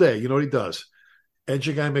the whole day, you know what he does?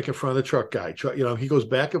 Engine guy making fun of the truck guy. He goes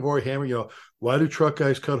back and forth, hammer. Why do truck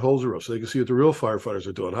guys cut holes in the roof so they can see what the real firefighters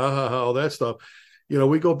are doing? All that stuff.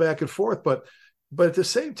 We go back and forth, but at the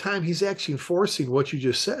same time, he's actually enforcing what you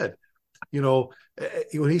just said.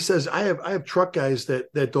 When he says, I have truck guys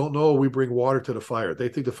that don't know we bring water to the fire. They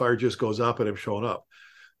think the fire just goes up and I'm showing up.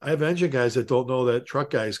 I have engine guys that don't know that truck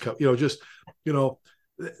guys come,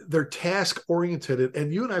 they're task oriented.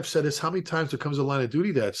 And you and I've said this, how many times there comes a line of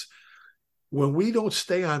duty that's when we don't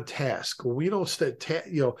stay on task, when we don't stay,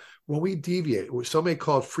 when we deviate, some may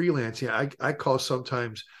call it freelancing. I call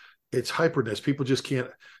sometimes it's hyperness. People just can't,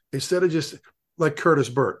 instead of just like Curtis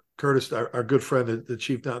Burt, our good friend, the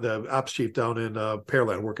chief down, the ops chief down in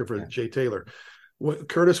Pearland, working for Jay Taylor. When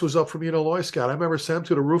Curtis was up from Illinois, Scott, I remember sent him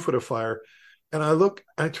to the roof of the fire. And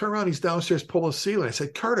I turn around, he's downstairs pulling ceiling. I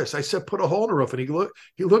said, "Curtis," I said, "put a hole in the roof." And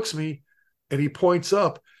he looks at me And he points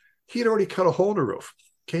up. He had already cut a hole in the roof,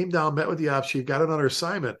 came down, met with the ops chief, got another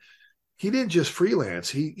assignment. He didn't just freelance.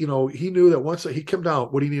 He knew that once he came down,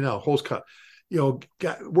 what do you need now? Holes cut.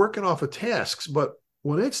 Got working off of tasks. But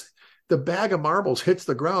when it's the bag of marbles hits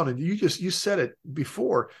the ground, and you said it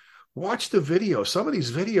before, watch the video. Some of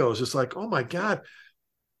these videos, it's like, oh my God,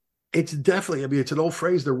 it's definitely, I mean, it's an old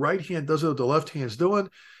phrase, the right hand does what the left hand's doing.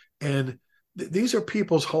 And these are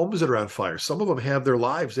people's homes that are on fire. Some of them have their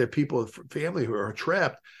lives. They have people, family who are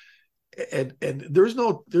trapped. And there's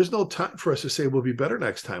no time for us to say we'll be better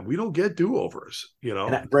next time. We don't get do-overs,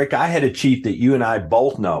 And Rick, I had a chief that you and I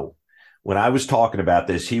both know. When I was talking about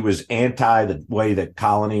this, he was anti the way that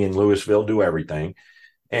Colony and Louisville do everything.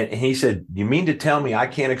 And he said, you mean to tell me I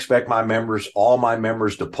can't expect all my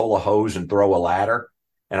members to pull a hose and throw a ladder?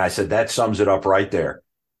 And I said, that sums it up right there.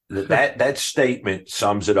 That statement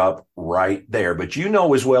sums it up right there. But you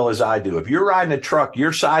know as well as I do, if you're riding a truck,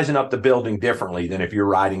 you're sizing up the building differently than if you're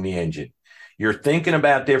riding the engine. You're thinking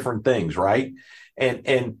about different things, right?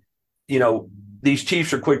 And these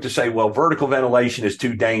chiefs are quick to say, well, vertical ventilation is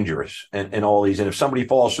too dangerous and all these. And if somebody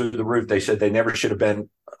falls through the roof, they said they never should have been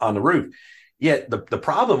on the roof. Yet the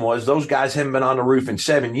problem was those guys haven't been on the roof in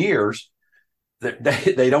 7 years.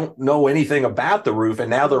 They don't know anything about the roof, and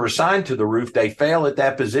now they're assigned to the roof. They fail at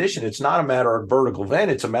that position. It's not a matter of vertical vent.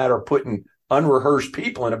 It's a matter of putting unrehearsed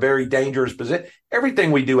people in a very dangerous position.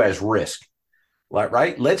 Everything we do has risk,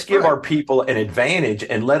 right? Let's give our people an advantage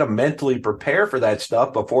and let them mentally prepare for that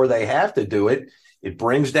stuff before they have to do it. It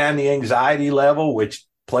brings down the anxiety level, which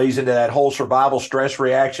plays into that whole survival stress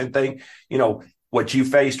reaction thing. What you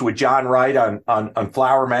faced with John Wright on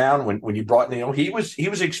Flower Mound when you brought, he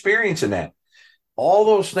was experiencing that. All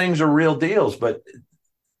those things are real deals, but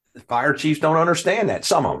fire chiefs don't understand that.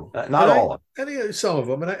 Some of them, not all of them. Some of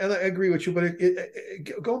them, and I agree with you.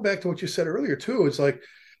 But going back to what you said earlier too, it's like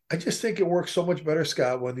I just think it works so much better,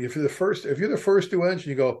 Scott. When if you're the first due engine,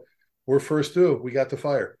 you go, we're first due, we got the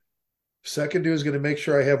fire. Second due is going to make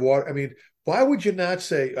sure I have water. I mean, why would you not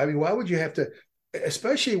say? I mean, why would you have to?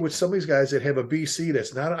 Especially with some of these guys that have a BC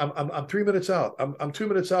that's not. I'm 3 minutes out. I'm 2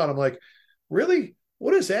 minutes out. I'm like, really?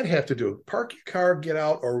 What does that have to do? Park your car, get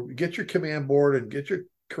out, or get your command board and get your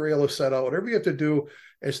Crayola set out, whatever you have to do,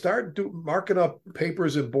 and start marking up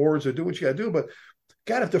papers and boards or do what you got to do. But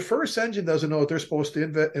God, if the first engine doesn't know what they're supposed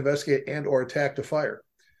to investigate and or attack the fire,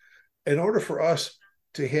 in order for us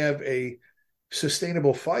to have a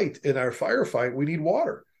sustainable fight in our firefight, we need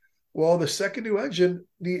water. Well, the second due engine,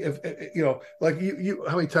 like you,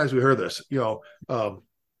 how many times we heard this?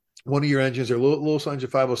 One of your engines or Lewis Engine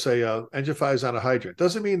 5 will say engine 5 is on a hydrant.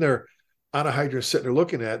 Doesn't mean they're on a hydrant sitting there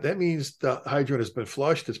looking at it. That means the hydrant has been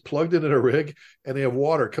flushed, it's plugged into a rig, and they have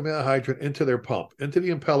water coming out of the hydrant into their pump, into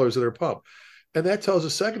the impellers of their pump. And that tells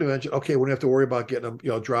the second due engine, okay, we don't have to worry about getting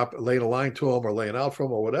them, laying a line to them or laying out from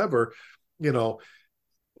them or whatever. Being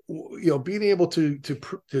able to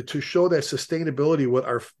show that sustainability with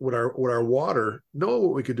our water, know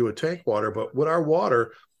what we could do with tank water, but with our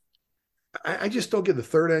water, I just don't get the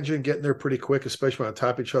third engine getting there pretty quick, especially on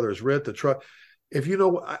top of each other's RIT. The truck, if you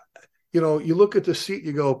look at the seat,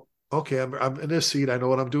 you go, okay, I'm in this seat. I know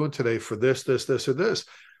what I'm doing today for this, or this.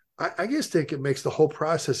 I just think it makes the whole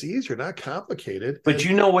process easier, not complicated. But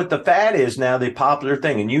you know what the fad is now, the popular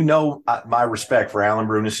thing, and my respect for Alan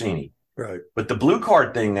Brunacini. Right. But the blue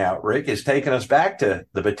card thing now, Rick, is taking us back to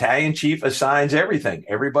the battalion chief assigns everything.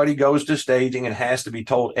 Everybody goes to staging and has to be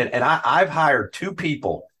told. And I've hired two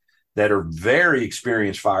people that are very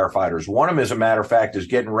experienced firefighters. One of them, as a matter of fact, is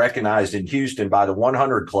getting recognized in Houston by the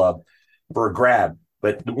 100 Club for a grab.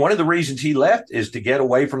 But one of the reasons he left is to get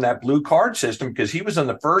away from that blue card system because he was on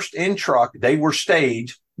the first in truck. They were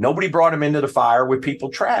staged. Nobody brought him into the fire with people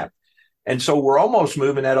trapped. And so we're almost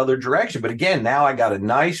moving that other direction. But again, now I got a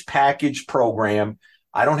nice package program.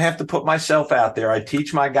 I don't have to put myself out there. I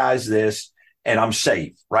teach my guys this and I'm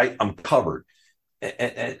safe, right? I'm covered.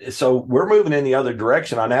 And so we're moving in the other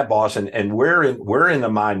direction on that, boss, and we're in the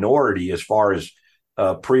minority as far as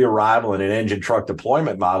pre-arrival and an engine truck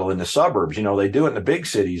deployment model in the suburbs. They do it in the big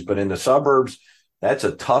cities, but in the suburbs, that's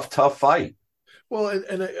a tough fight. Well,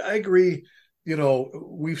 and I agree.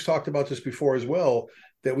 We've talked about this before as well,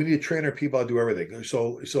 that we need to train our people how to do everything.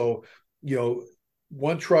 So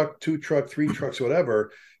one truck, two truck, three trucks,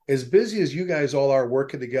 whatever. As busy as you guys all are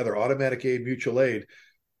working together, automatic aid, mutual aid.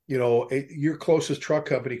 Your closest truck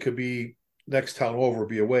company could be next town over,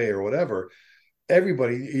 be away or whatever.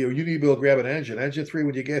 Everybody, you need to be able to grab an engine. Engine 3,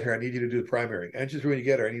 when you get here, I need you to do the primary. Engine 3, when you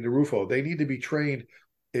get here, I need a RUFO. They need to be trained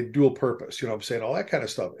in dual purpose. I'm saying? All that kind of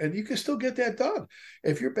stuff. And you can still get that done.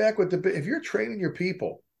 If you're back if you're training your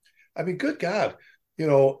people, I mean, good God,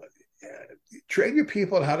 train your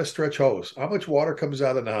people on how to stretch hose, how much water comes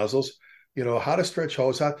out of the nozzles, how to stretch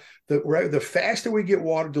hose. The faster we get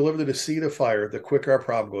water delivered to the seat of fire, the quicker our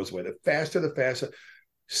problem goes away. The faster,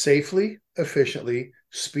 safely, efficiently.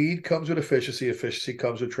 Speed comes with efficiency. Efficiency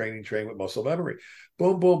comes with training with muscle memory.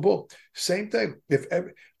 Boom, boom, boom. Same thing.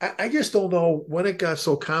 I just don't know when it got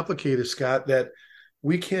so complicated, Scott, that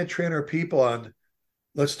we can't train our people on,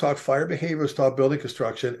 let's talk fire behavior, let's talk building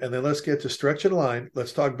construction, and then let's get to stretch and line.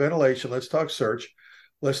 Let's talk ventilation. Let's talk search.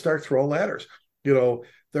 Let's start throwing ladders. There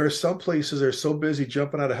are some places that are so busy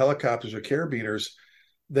jumping out of helicopters or carabiners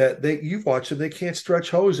that you've watched them, they can't stretch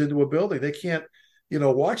hose into a building. They can't,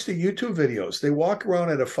 watch the YouTube videos. They walk around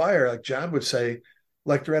at a fire, like John would say,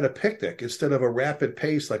 like they're at a picnic instead of a rapid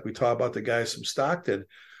pace, like we talk about the guys from Stockton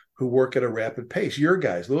who work at a rapid pace. Your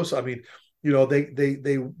guys, Lewis, I mean,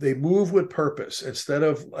 they move with purpose instead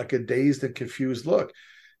of like a dazed and confused look.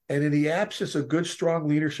 And in the absence of good, strong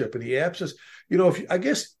leadership, in the absence, I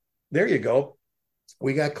guess there you go.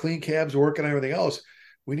 We got clean cabs working on everything else.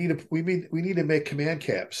 We need to make command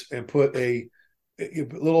cabs and put a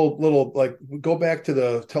little like go back to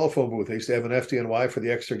the telephone booth. They used to have an FDNY for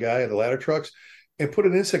the extra guy and the ladder trucks, and put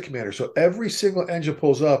an incident commander. So every single engine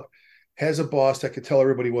pulls up has a boss that can tell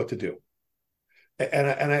everybody what to do. And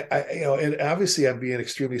I and obviously I'm being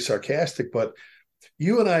extremely sarcastic, but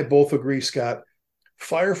you and I both agree, Scott,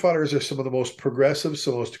 firefighters are some of the most progressive,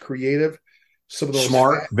 some of the most creative, some of the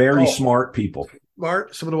smart, very smart people.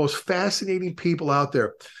 Some of the most fascinating people out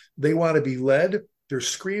there. They want to be led. They're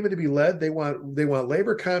screaming to be led. They want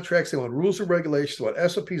labor contracts. They want rules and regulations. They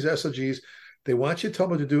want SOPs, SOGs. They want you to tell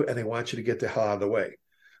them what to do, and they want you to get the hell out of the way.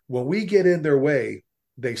 When we get in their way,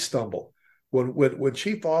 they stumble. When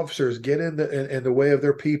chief officers get in the way of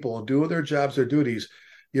their people and doing their jobs, their duties,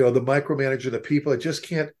 the micromanager, the people that just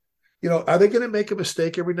can't, are they going to make a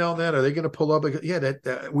mistake every now and then? Are they going to pull up? Yeah,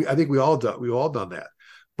 I think we've all done that.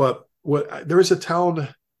 But there is a town,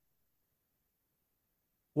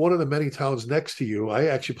 one of the many towns next to you. I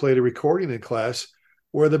actually played a recording in class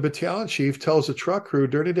where the battalion chief tells the truck crew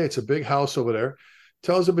during the day, it's a big house over there,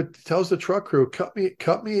 tells the truck crew, cut me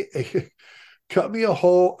a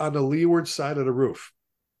hole on the leeward side of the roof.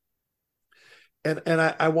 And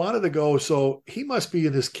I wanted to go, so he must be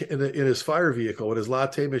in his fire vehicle with his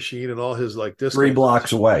latte machine and all his like this 3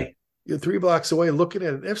 blocks away. You're 3 blocks away looking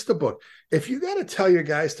at an IFSTA book. If you got to tell your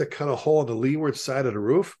guys to cut a hole in the leeward side of the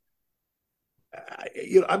roof,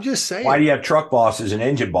 I'm just saying. Why do you have truck bosses and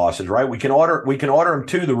engine bosses, right? We can order them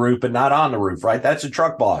to the roof, but not on the roof, right? That's a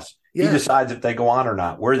truck boss. Yeah. He decides if they go on or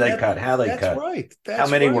not, where they cut, how they cut. That's right. How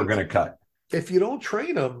many we're going to cut. If you don't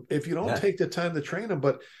train them, if you don't take the time to train them,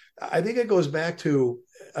 but I think it goes back to,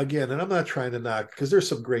 again, and I'm not trying to knock, because there's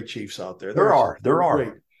some great chiefs out there. There are.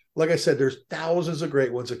 Great. Like I said, there's thousands of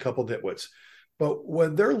great ones, a couple nitwits. But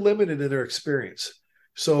when they're limited in their experience,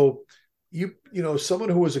 so someone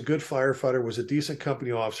who was a good firefighter, was a decent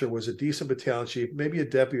company officer, was a decent battalion chief, maybe a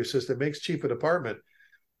deputy assistant, makes chief of department,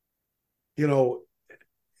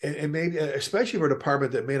 and maybe, especially for a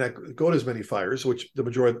department that may not go to as many fires, which the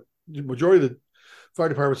majority of the fire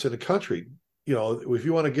departments in the country, if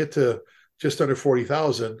you want to get to just under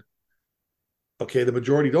 40,000, okay, the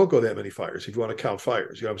majority don't go that many fires if you want to count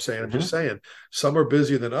fires. You know what I'm saying? I'm just saying some are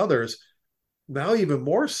busier than others. Now, even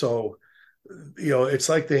more so, it's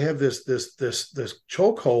like they have this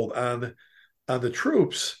chokehold on the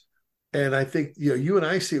troops. And I think, you and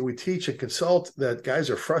I see it, we teach and consult that guys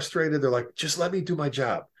are frustrated. They're like, just let me do my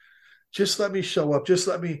job. Just let me show up. Just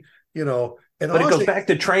let me, and but it goes back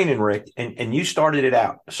to training, Rick, and you started it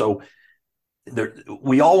out. So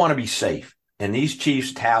we all want to be safe. And these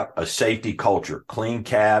chiefs tout a safety culture, clean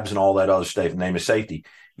cabs and all that other stuff in the name of safety,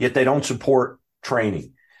 yet they don't support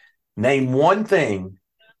training. Name one thing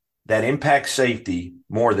that impacts safety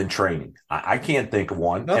more than training. I can't think of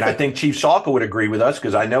one. Nothing. And I think Chief Salka would agree with us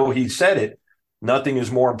because I know he said it. Nothing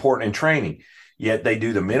is more important in training. Yet they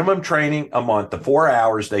do the minimum training a month, the 4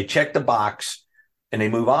 hours, they check the box, and they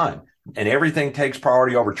move on. And everything takes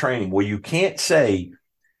priority over training. Well, you can't say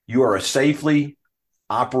you are a safely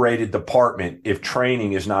operated department if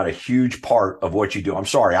training is not a huge part of what you do. I'm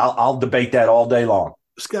sorry. I'll debate that all day long.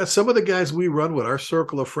 Scott, some of the guys we run with, our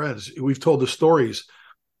circle of friends, we've told the stories.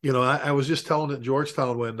 I was just telling at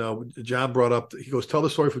Georgetown when John brought up, he goes, tell the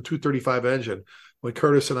story from 235 engine. When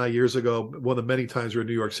Curtis and I years ago, one of the many times we were in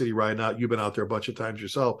New York City riding out, you've been out there a bunch of times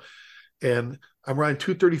yourself. And I'm riding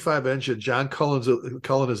 235 engine. John Cullen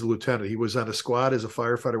is a lieutenant. He was on a squad as a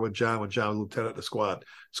firefighter when John was lieutenant in the squad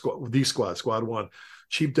 1.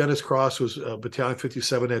 Chief Dennis Cross was Battalion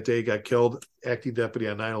 57 that day, got killed, acting deputy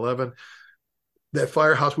on 9/11. That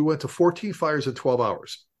firehouse, we went to 14 fires in 12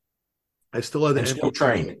 hours. I still had the still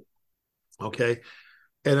trained. Okay.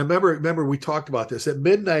 And I remember we talked about this at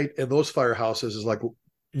midnight in those firehouses is like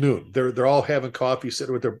noon. They're all having coffee,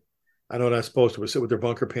 sitting with their, I know not supposed to, but sit with their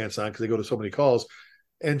bunker pants on because they go to so many calls.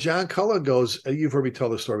 And John Cullen goes, you've heard me tell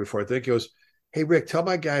this story before, I think. He goes, hey, Rick, tell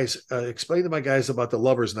my guys, explain to my guys about the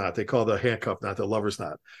lover's knot. They call the handcuff knot the lover's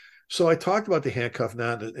knot. So I talked about the handcuff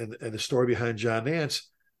knot and the story behind John Nance.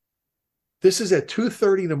 This is at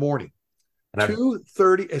 2:30 in the morning.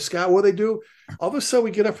 2:30. And Scott, what do they do? All of a sudden,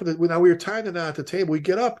 we get up now we were tying the knot at the table. We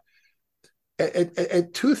get up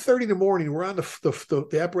at 2:30 in the morning. We're on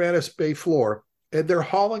the apparatus bay floor, and they're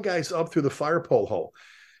hauling guys up through the fire pole hole.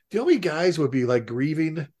 The only guys would be like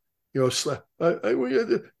grieving, we were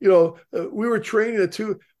training at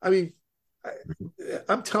 2. I mean,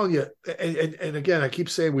 I'm telling you, and again, I keep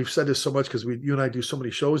saying we've said this so much because you and I do so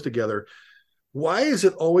many shows together. Why is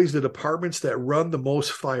it always the departments that run the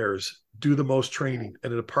most fires do the most training,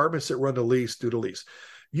 and the departments that run the least do the least?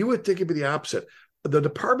 You would think it'd be the opposite. The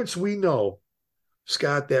departments we know,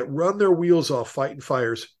 Scott, that run their wheels off fighting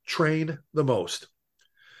fires train the most.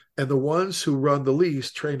 And the ones who run the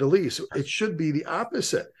least train the least. It should be the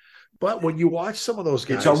opposite. But when you watch some of those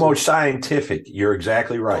guys, it's almost scientific. You're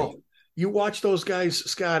exactly right. Oh, you watch those guys,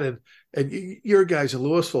 Scott, and your guys in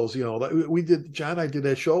Louisville's, we did, John and I did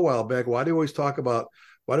that show a while back. Why do you always talk about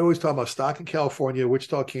Stockton, California,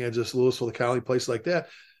 Wichita, Kansas, Louisville, the County, place like that?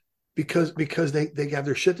 Because they have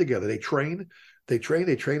their shit together. They train. I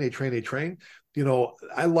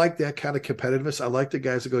like that kind of competitiveness. I like the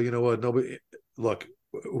guys that go, you know what, nobody, look,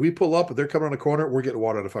 we pull up, if they're coming on the corner, we're getting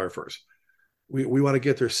water on the fire first. We want to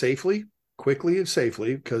get there quickly and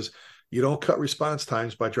safely, because you don't cut response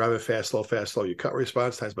times by driving fast, slow. You cut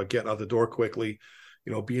response times by getting out the door quickly,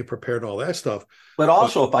 being prepared and all that stuff. But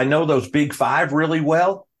also, if I know those big five really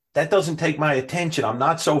well, that doesn't take my attention. I'm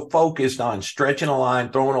not so focused on stretching a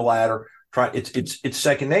line, throwing a ladder. It's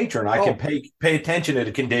second nature, and I can pay attention to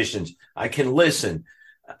the conditions. I can listen.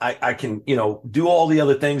 I can, do all the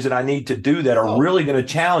other things that I need to do that are really going to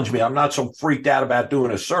challenge me. I'm not so freaked out about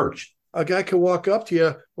doing a search. A guy can walk up to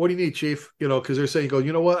you. What do you need, Chief? Because they're saying,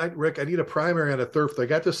 you know what, Rick, I need a primary on a third. I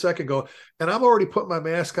got the second go, and I'm already putting my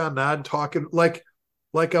mask on, nodding, talking like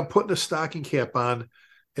I'm putting a stocking cap on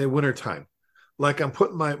in wintertime. Like I'm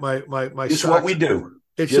putting my It's what we do.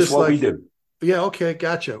 It's just what we do. Yeah. Okay.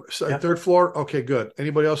 Gotcha. So yeah. Third floor. Okay. Good.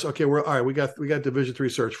 Anybody else? Okay. We're all right. We got Division III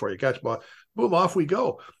search for you. Gotcha. Boom. Off we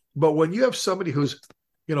go. But when you have somebody who's,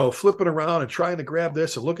 flipping around and trying to grab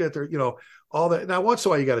this and looking at their, all that. Now, once in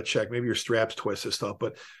a while you got to check. Maybe your straps twist and stuff.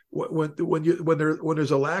 But when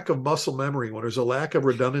there's a lack of muscle memory, when there's a lack of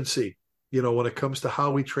redundancy, when it comes to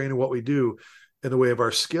how we train and what we do in the way of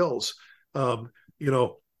our skills, you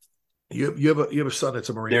have a son that's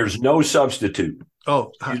a Marine. There's no substitute.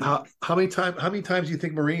 Oh, how many times do you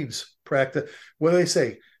think Marines practice? What do they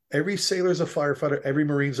say? Every sailor's a firefighter. Every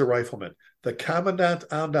Marine's a rifleman. The commandant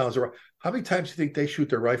on down is a. How many times do you think they shoot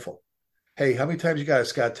their rifle? Hey, how many times you got it,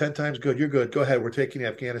 Scott? 10 times. Good. You're good. Go ahead. We're taking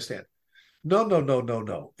Afghanistan.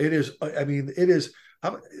 No. It is. I mean, it is.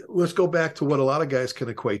 Let's go back to what a lot of guys can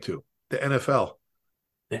equate to the NFL.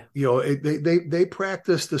 Yeah. They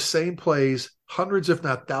practice the same plays hundreds, if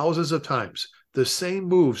not thousands of times, the same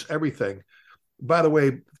moves, everything. By the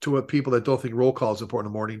way, to people that don't think roll call is important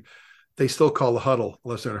in the morning, they still call the huddle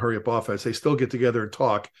unless they're in a hurry up offense. They still get together and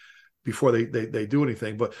talk before they do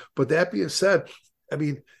anything. But that being said, I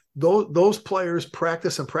mean, those players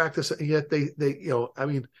practice, and yet they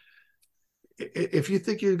if you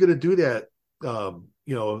think you're going to do that,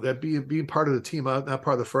 that being part of the team, not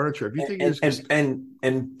part of the furniture. If you think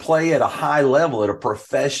and play at a high level, at a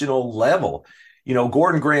professional level.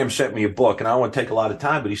 Gordon Graham sent me a book, and I don't want to take a lot of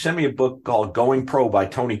time, but he sent me a book called Going Pro by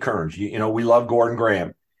Tony Kearns. We love Gordon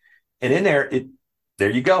Graham. And in there, there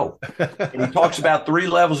you go. And he talks about 3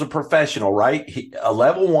 levels of professional, right? A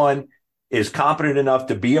level 1 is competent enough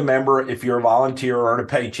to be a member if you're a volunteer or earn a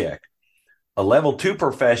paycheck. A level 2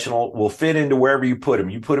 professional will fit into wherever you put him.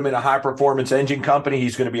 You put him in a high-performance engine company,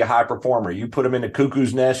 he's going to be a high performer. You put him in a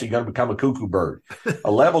cuckoo's nest, he's going to become a cuckoo bird. A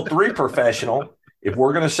level 3 professional, if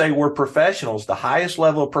we're going to say we're professionals, the highest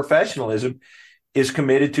level of professionalism is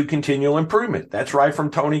committed to continual improvement. That's right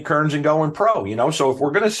from Tony Kearns and Going Pro. So if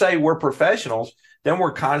we're going to say we're professionals, then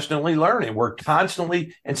we're constantly learning. We're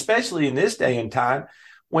constantly, and especially in this day and time,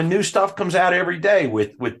 when new stuff comes out every day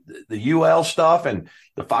with the UL stuff and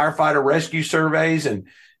the firefighter rescue surveys and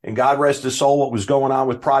God rest his soul, what was going on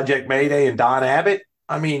with Project Mayday and Don Abbott.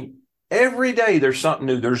 I mean, every day there's something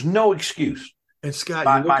new. There's no excuse. And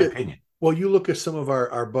Scott, my opinion. Well, you look at some of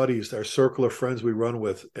our buddies, our circle of friends we run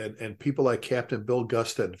with, and people like Captain Bill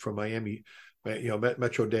Gustin from Miami,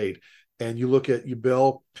 Metro Dade, and you look at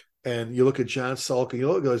Bill, and you look at John Salk, and you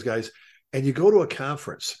look at those guys. and you go to a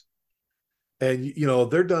conference and, you know,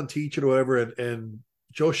 they're done teaching or whatever. And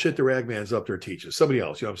Joe Shit the Ragman's up there teaching somebody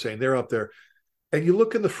else, you know what I'm saying? They're up there and you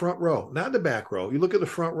look in the front row, not in the back row. You look at the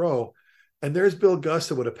front row and there's Bill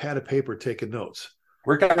Gusta with a pad of paper taking notes.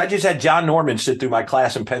 Rick, I just had John Norman sit through my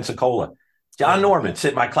class in Pensacola. John Norman sit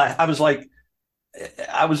in my class. I was like,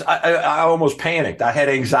 I almost panicked. I had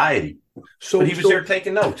anxiety. But he was there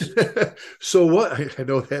taking notes. So what? I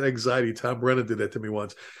know that anxiety. Tom Brennan did that to me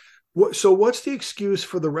once. So what's the excuse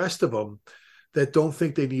for the rest of them that don't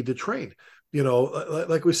think they need to train? You know,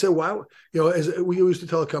 like we said, why? You know, as we used to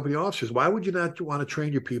tell company officers, why would you not want to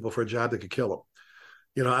train your people for a job that could kill them?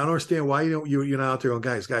 You know, I don't understand why you're not out there going,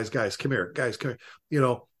 guys, come here, guys, come here. You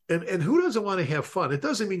know, and who doesn't want to have fun? It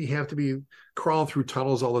doesn't mean you have to be crawling through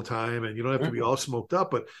tunnels all the time, and you don't have to be all smoked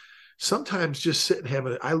up, but sometimes just sit and have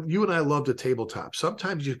it. You and I love the tabletop.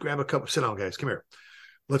 Sometimes you grab a cup, sit down, guys, come here.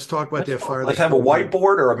 Let's talk about that fire. Let's have a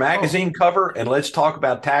whiteboard or a magazine cover, and let's talk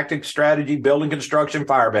about tactics, strategy, building construction,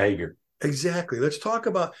 fire behavior. Exactly. Let's talk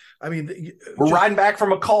about, I mean, we're riding back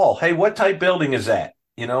from a call. Hey, what type building is that?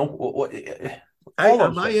 You know,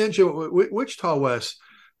 my engine, Wichita West,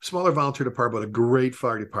 smaller volunteer department, a great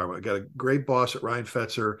fire department. I got a great boss at Ryan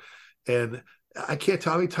Fetzer. And I can't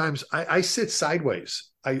tell how many times I sit sideways.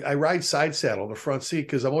 I ride side saddle in the front seat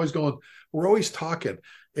because I'm always going, we're always talking.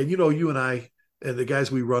 And, you know, you and I and the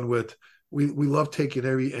guys we run with, we love taking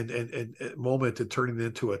every and moment and turning it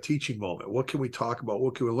into a teaching moment. What can we talk about?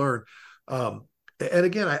 What can we learn? And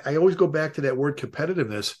again, I always go back to that word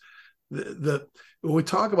competitiveness. When we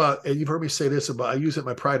talk about, and you've heard me say this about, I use it in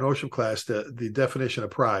my Pride and Ocean class, the definition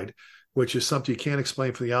of pride, which is something you can't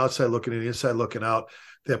explain from the outside looking in, the inside looking out.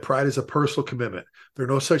 That pride is a personal commitment. There are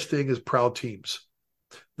no such thing as proud teams.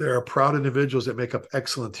 There are proud individuals that make up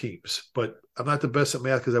excellent teams. But I'm not the best at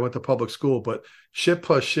math because I went to public school, but shit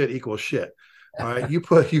plus shit equals shit. All right. You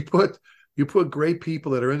put great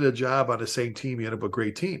people that are in the job on the same team, you end up with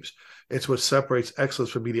great teams. It's what separates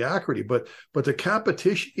excellence from mediocrity. But the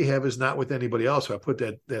competition you have is not with anybody else. So I put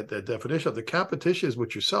that definition up. The competition is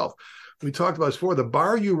with yourself. We talked about this before. The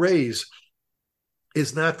bar you raise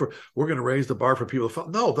is not for, we're going to raise the bar for people to follow.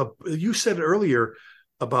 No, you said it earlier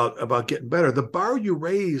about getting better. The bar you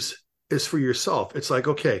raise is for yourself. It's like,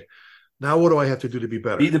 okay, now what do I have to do to be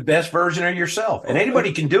better? Be the best version of yourself. And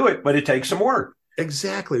anybody can do it, but it takes some work.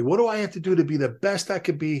 Exactly. What do I have to do to be the best I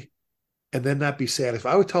could be and then not be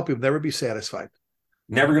satisfied? I would tell people never be satisfied.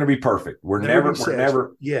 Never going to be perfect. We're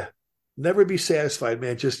never. Yeah. Never be satisfied,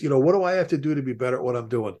 man. Just, you know, what do I have to do to be better at what I'm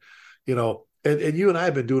doing? You know, and you and I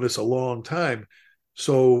have been doing this a long time.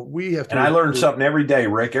 So we have to. And I learn something every day,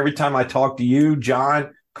 Rick. Every time I talk to you,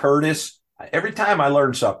 John, Curtis, every time I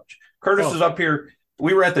learn something. Curtis is up here.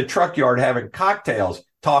 We were at the truck yard having cocktails,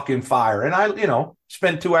 talking fire. And I, you know,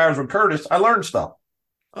 spent 2 hours with Curtis. I learned stuff.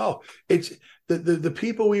 Oh, it's the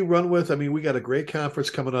people we run with. I mean, we got a great conference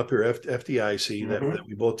coming up here, FDIC, that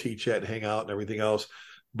we both teach at and hang out and everything else.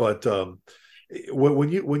 But when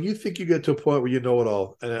you think you get to a point where you know it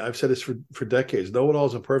all, and I've said this for decades, know it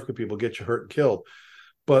alls and perfect people get you hurt and killed.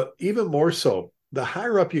 But even more so, the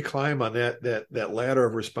higher up you climb on that ladder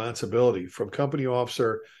of responsibility, from company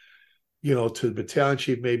officer, you know, to battalion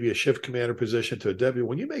chief, maybe a shift commander position, to a deputy.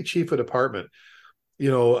 When you make chief of department,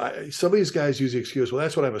 you know, some of these guys use the excuse, well,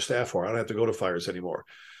 that's what I'm a staff for. I don't have to go to fires anymore.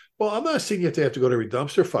 Well, I'm not saying you have to go to every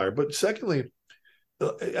dumpster fire. But secondly,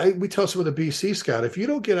 we tell some of the BC Scott, if you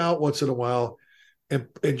don't get out once in a while and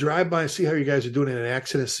drive by and see how you guys are doing in an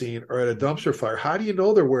accident scene or at a dumpster fire, how do you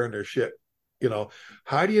know they're wearing their shit? You know,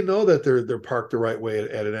 how do you know that they're parked the right way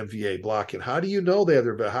at an MVA blocking? How do you know they have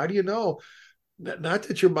their, how do you know? Not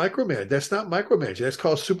that you're micromanaging. That's not micromanaging. That's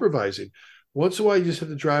called supervising. Once in a while, you just have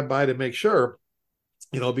to drive by to make sure,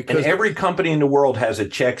 you know, because and every company in the world has a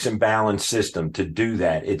checks and balance system to do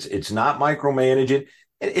that. It's not micromanaging.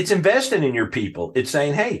 It's investing in your people. It's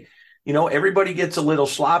saying, hey, you know, everybody gets a little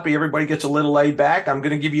sloppy. Everybody gets a little laid back. I'm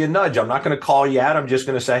going to give you a nudge. I'm not going to call you out. I'm just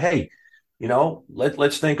going to say, hey, you know,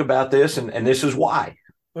 let's think about this. And this is why.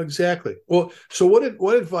 Exactly. Well, so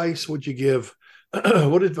what advice would you give?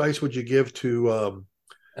 What advice would you give to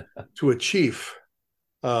a chief?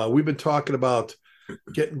 We've been talking about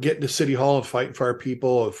getting to City Hall and fighting for our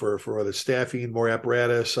people, for the staffing, more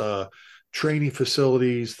apparatus, training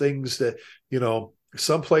facilities, things that, you know,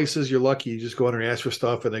 some places you're lucky, you just go in and ask for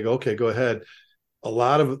stuff and they go, okay, go ahead. A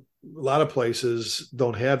lot of places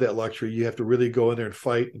don't have that luxury. You have to really go in there and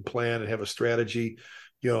fight and plan and have a strategy,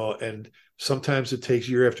 you know, and sometimes it takes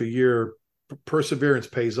year after year. Perseverance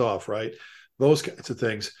pays off, right? Those kinds of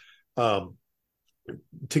things.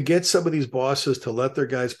 To get some of these bosses to let their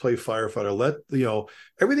guys play firefighter, you know,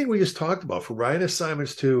 everything we just talked about, from Ryan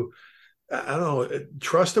assignments to, I don't know,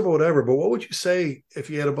 trust them or whatever, but what would you say if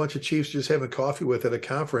you had a bunch of chiefs just having coffee with at a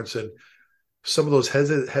conference and some of those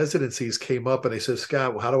hesitancies came up and they said,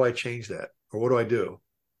 Scott, well, how do I change that? Or what do I do?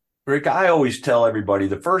 Rick, I always tell everybody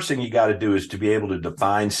the first thing you got to do is to be able to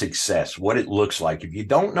define success, what it looks like. If you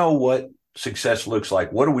don't know what success looks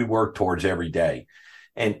like, what do we work towards every day?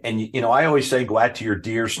 And I always say, go out to your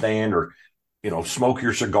deer stand or, smoke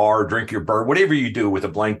your cigar, drink your bird, whatever you do with a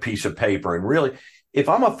blank piece of paper. And really, if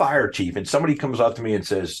I'm a fire chief and somebody comes up to me and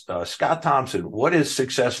says, Scott Thompson, what does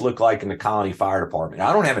success look like in the Colony Fire Department?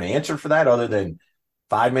 I don't have an answer for that other than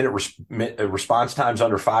 5-minute response times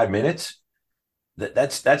under 5 minutes.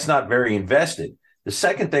 That's not very invested. The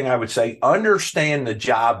second thing I would say, understand the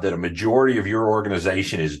job that a majority of your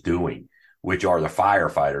organization is doing, which are the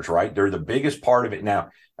firefighters, right? They're the biggest part of it. Now,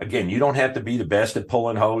 again, you don't have to be the best at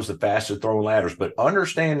pulling hose, the fastest at throwing ladders, but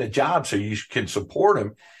understand the job so you can support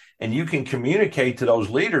them and you can communicate to those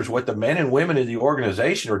leaders what the men and women of the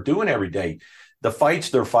organization are doing every day, the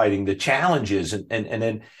fights they're fighting, the challenges. And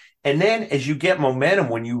then as you get momentum,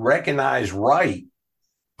 when you recognize right,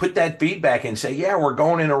 put that feedback and say, yeah, we're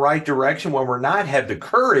going in the right direction. When we're not, have the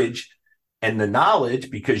courage and the knowledge,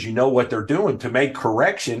 because you know what they're doing, to make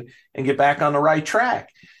correction and get back on the right track.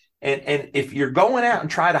 And if you're going out and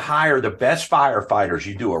try to hire the best firefighters,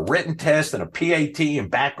 you do a written test and a PAT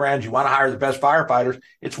and background, you want to hire the best firefighters.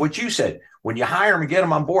 It's what you said. When you hire them and get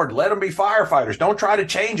them on board, let them be firefighters. Don't try to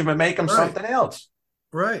change them and make them something else.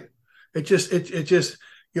 Right. It just, and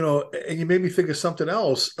you made me think of something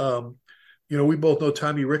else. We both know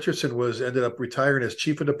Tommy Richardson ended up retiring as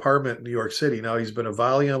chief of department in New York City. Now he's been a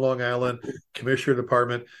volley on Long Island, commissioner of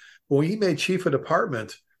department. When he made chief of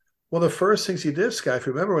department, one of the first things he did, Scott, if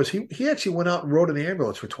you remember, was he actually went out and rode an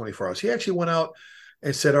ambulance for 24 hours. He actually went out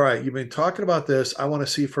and said, all right, you've been talking about this. I want to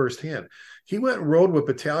see firsthand. He went and rode with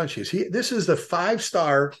battalion chiefs. This is the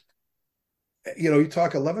 5-star, you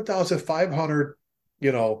talk 11,500,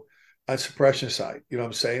 on suppression side, you know what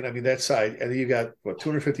I'm saying? I mean, that side, and then you got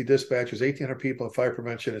 250 dispatchers, 1,800 people in fire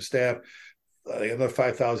prevention and staff, another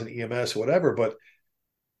 5,000 EMS, whatever. But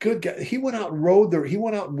good guy, he went out and rode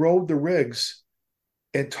the rigs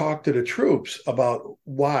and talked to the troops about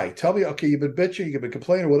why. Tell me, okay, you've been bitching, you've been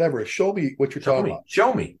complaining, or whatever. Show me what you're talking about.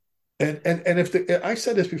 Show me. And if I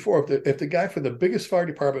said this before, if the guy from the biggest fire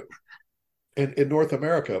department in North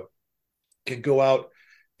America can go out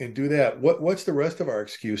and do that, what's the rest of our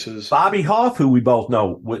excuses? Bobby Hoff, who we both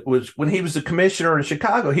know, was when he was the commissioner in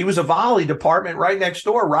Chicago, he was a volley department right next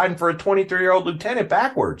door, riding for a 23-year-old lieutenant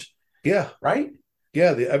backwards. Yeah. Right?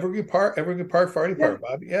 Yeah, the Evergreen Park Fire Department,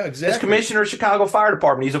 Bobby. Yeah, exactly. As commissioner of Chicago Fire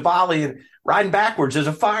Department, he's a volley and riding backwards as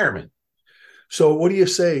a fireman. So what do you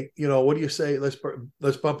say?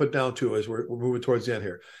 Let's bump it down to as we're moving towards the end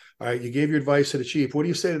here. All right, you gave your advice to the chief. What do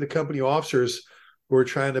you say to the company officers who are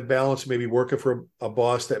trying to balance maybe working for a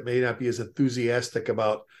boss that may not be as enthusiastic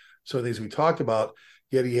about some of the things we talked about,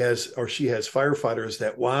 yet he has or she has firefighters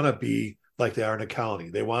that want to be like they are in the colony.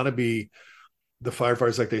 They want to be the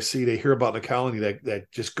firefighters like they hear about in the colony that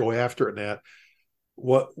just go after it. And that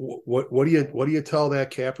what do you tell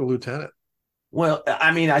that captain lieutenant? Well,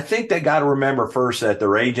 I mean, I think they got to remember first that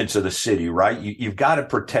they're agents of the city, right? You've got to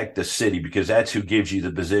protect the city because that's who gives you the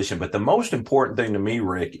position. But the most important thing to me,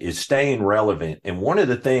 Rick, is staying relevant. And one of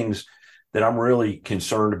the things that I'm really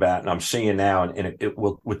concerned about, and I'm seeing now, and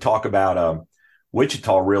we'll talk about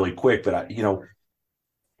Wichita really quick, but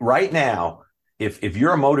right now, if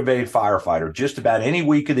you're a motivated firefighter, just about any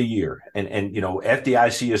week of the year, and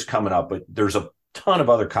FDIC is coming up, but there's a ton of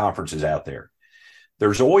other conferences out there.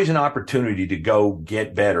 There's always an opportunity to go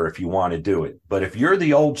get better if you want to do it. But if you're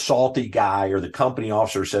the old salty guy or the company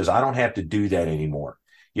officer says, I don't have to do that anymore,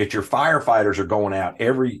 yet your firefighters are going out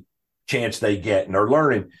every chance they get and they're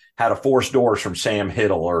learning how to force doors from Sam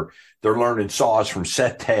Hiddle or they're learning saws from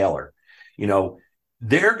Seth Taylor,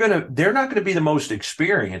 they're not going to be the most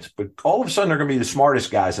experienced, but all of a sudden they're going to be the smartest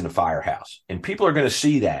guys in the firehouse. And people are going to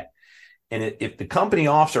see that. And if the company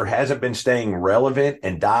officer hasn't been staying relevant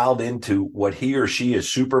and dialed into what he or she is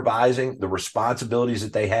supervising, the responsibilities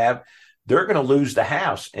that they have, they're going to lose the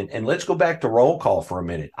house. And let's go back to roll call for a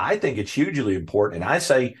minute. I think it's hugely important. And I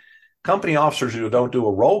say company officers who don't do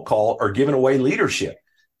a roll call are giving away leadership.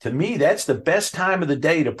 To me, that's the best time of the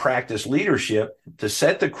day to practice leadership, to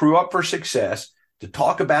set the crew up for success, to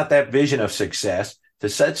talk about that vision of success, to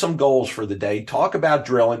set some goals for the day, talk about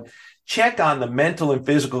drilling, check on the mental and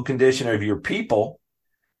physical condition of your people,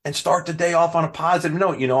 and start the day off on a positive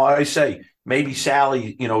note. I say maybe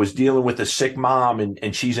Sally, is dealing with a sick mom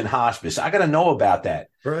and she's in hospice. I got to know about that.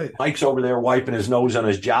 Right. Mike's over there wiping his nose on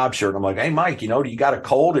his job shirt. I'm like, hey, Mike, do you got a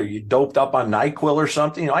cold or you doped up on NyQuil or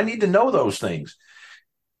something? I need to know those things.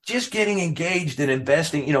 just getting engaged and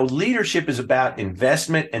investing. Leadership is about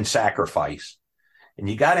investment and sacrifice. And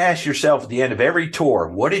you got to ask yourself at the end of every tour,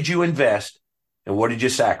 what did you invest and what did you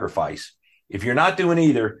sacrifice? If you're not doing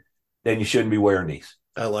either, then you shouldn't be wearing these.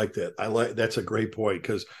 I like that. That's a great point,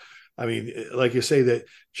 because I mean, like you say, that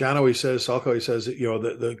John always says, Salk always says,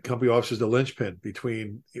 that, the company officer is the linchpin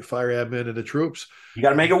between fire admin and the troops. You got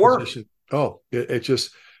to make it work. It's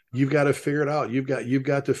just, you've got to figure it out. You've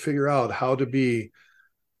got to figure out how to be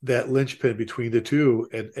that linchpin between the two,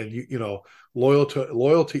 and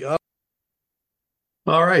loyalty up.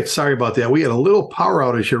 All right. Sorry about that. We had a little power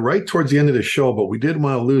outage here right towards the end of the show, but we didn't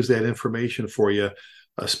want to lose that information for you,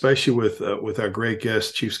 especially with our great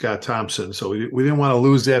guest, Chief Scott Thompson. So we didn't want to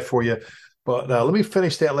lose that for you. But let me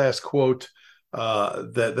finish that last quote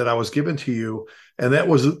that I was given to you. And that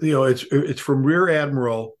was, it's from Rear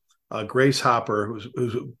Admiral Grace Hopper,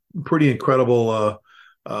 who's a pretty incredible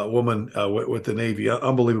woman with the Navy.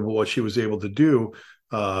 Unbelievable what she was able to do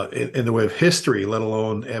in the way of history, let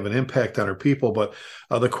alone have an impact on her people. But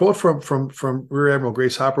the quote from Rear Admiral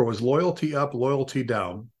Grace Hopper was, "Loyalty up, loyalty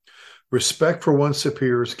down. Respect for one's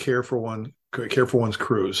superiors, care for one's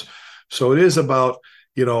crews." So it is about,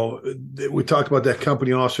 we talked about that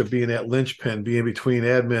company officer being that linchpin, being between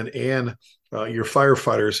admin and your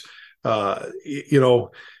firefighters.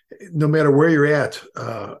 No matter where you're at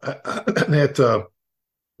that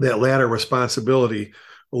ladder responsibility,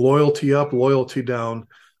 loyalty up, loyalty down.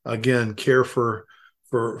 Again, care for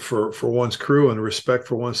one's crew and respect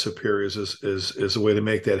for one's superiors is a way to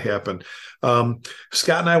make that happen.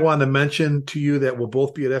 Scott and I wanted to mention to you that we'll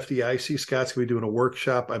both be at FDIC. Scott's going to be doing a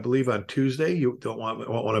workshop, I believe, on Tuesday. You won't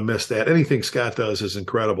want to miss that. Anything Scott does is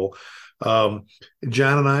incredible. John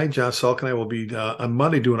Salk and I will be on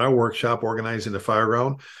Monday doing our workshop, organizing the fire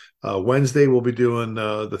ground. Wednesday, we'll be doing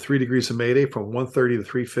the 3 Degrees of Mayday from 1:30 to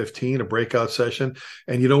 3:15, a breakout session.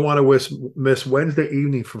 And you don't want to miss Wednesday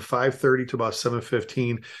evening from 5:30 to about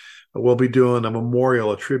 7:15. We'll be doing a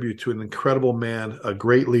memorial, a tribute to an incredible man, a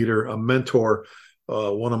great leader, a mentor,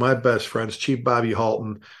 one of my best friends, Chief Bobby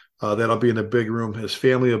Halton. That'll be in a big room. His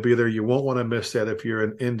family will be there. You won't want to miss that if you're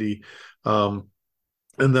in Indy. And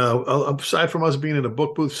aside from us being in a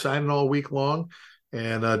book booth, signing all week long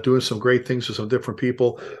and doing some great things with some different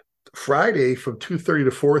people, Friday from 2:30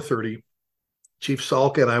 to 4:30, Chief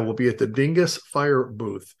Salk and I will be at the Dingus Fire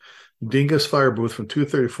booth from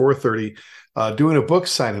 2:30 to 4:30, doing a book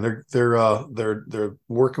signing. They're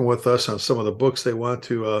working with us on some of the books they want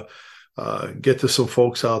to get to some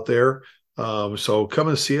folks out there. So come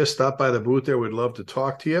and see us. Stop by the booth there. We'd love to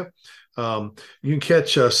talk to you. You can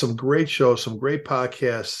catch some great shows, some great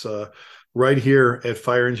podcasts right here at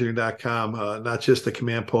fireengineering.com, not just the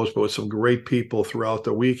command post, but with some great people throughout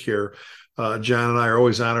the week here. John and I are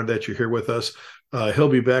always honored that you're here with us. He'll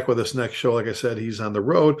be back with us next show. Like I said, he's on the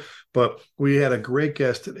road, but we had a great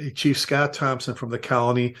guest today, Chief Scott Thompson from the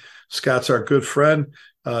Colony. Scott's our good friend.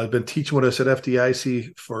 Been teaching with us at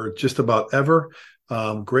FDIC for just about ever.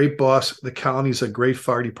 Great boss. The Colony's a great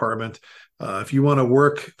fire department. If you want to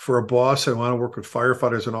work for a boss and want to work with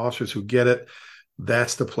firefighters and officers who get it,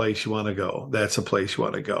 that's the place you want to go. That's the place you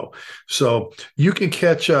want to go. So you can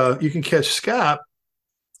catch Scott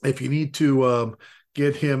if you need to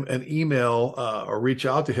get him an email or reach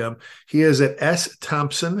out to him. He is at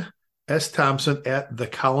sthompson at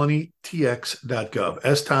thecolonytx.gov.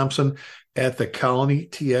 sthompson at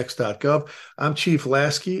thecolonytx.gov. I'm Chief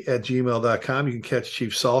Lasky at gmail.com. You can catch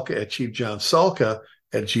Chief Salka at Chief John Salka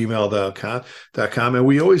at gmail.com. And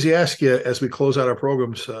we always ask you as we close out our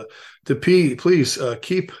programs to please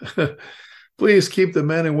keep the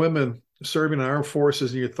men and women serving our armed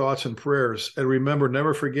forces in your thoughts and prayers. And remember,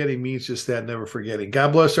 never forgetting means just that, never forgetting.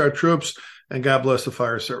 God bless our troops and God bless the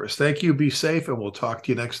fire service. Thank you. Be safe, and we'll talk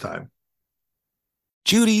to you next time.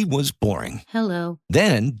 Judy was boring. Hello.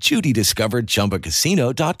 Then Judy discovered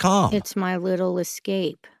ChumbaCasino.com. It's my little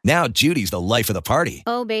escape. Now Judy's the life of the party.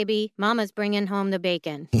 Oh, baby, mama's bringing home the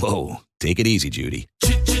bacon. Whoa, take it easy, Judy.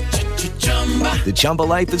 The Chumba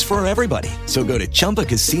life is for everybody. So go to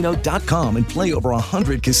ChumbaCasino.com and play over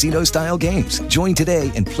 100 casino-style games. Join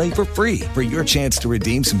today and play for free for your chance to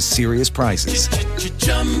redeem some serious prizes.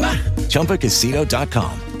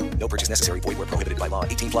 ChumbaCasino.com. No purchase necessary. Void where prohibited by law.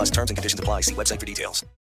 18+ terms and conditions apply. See website for details.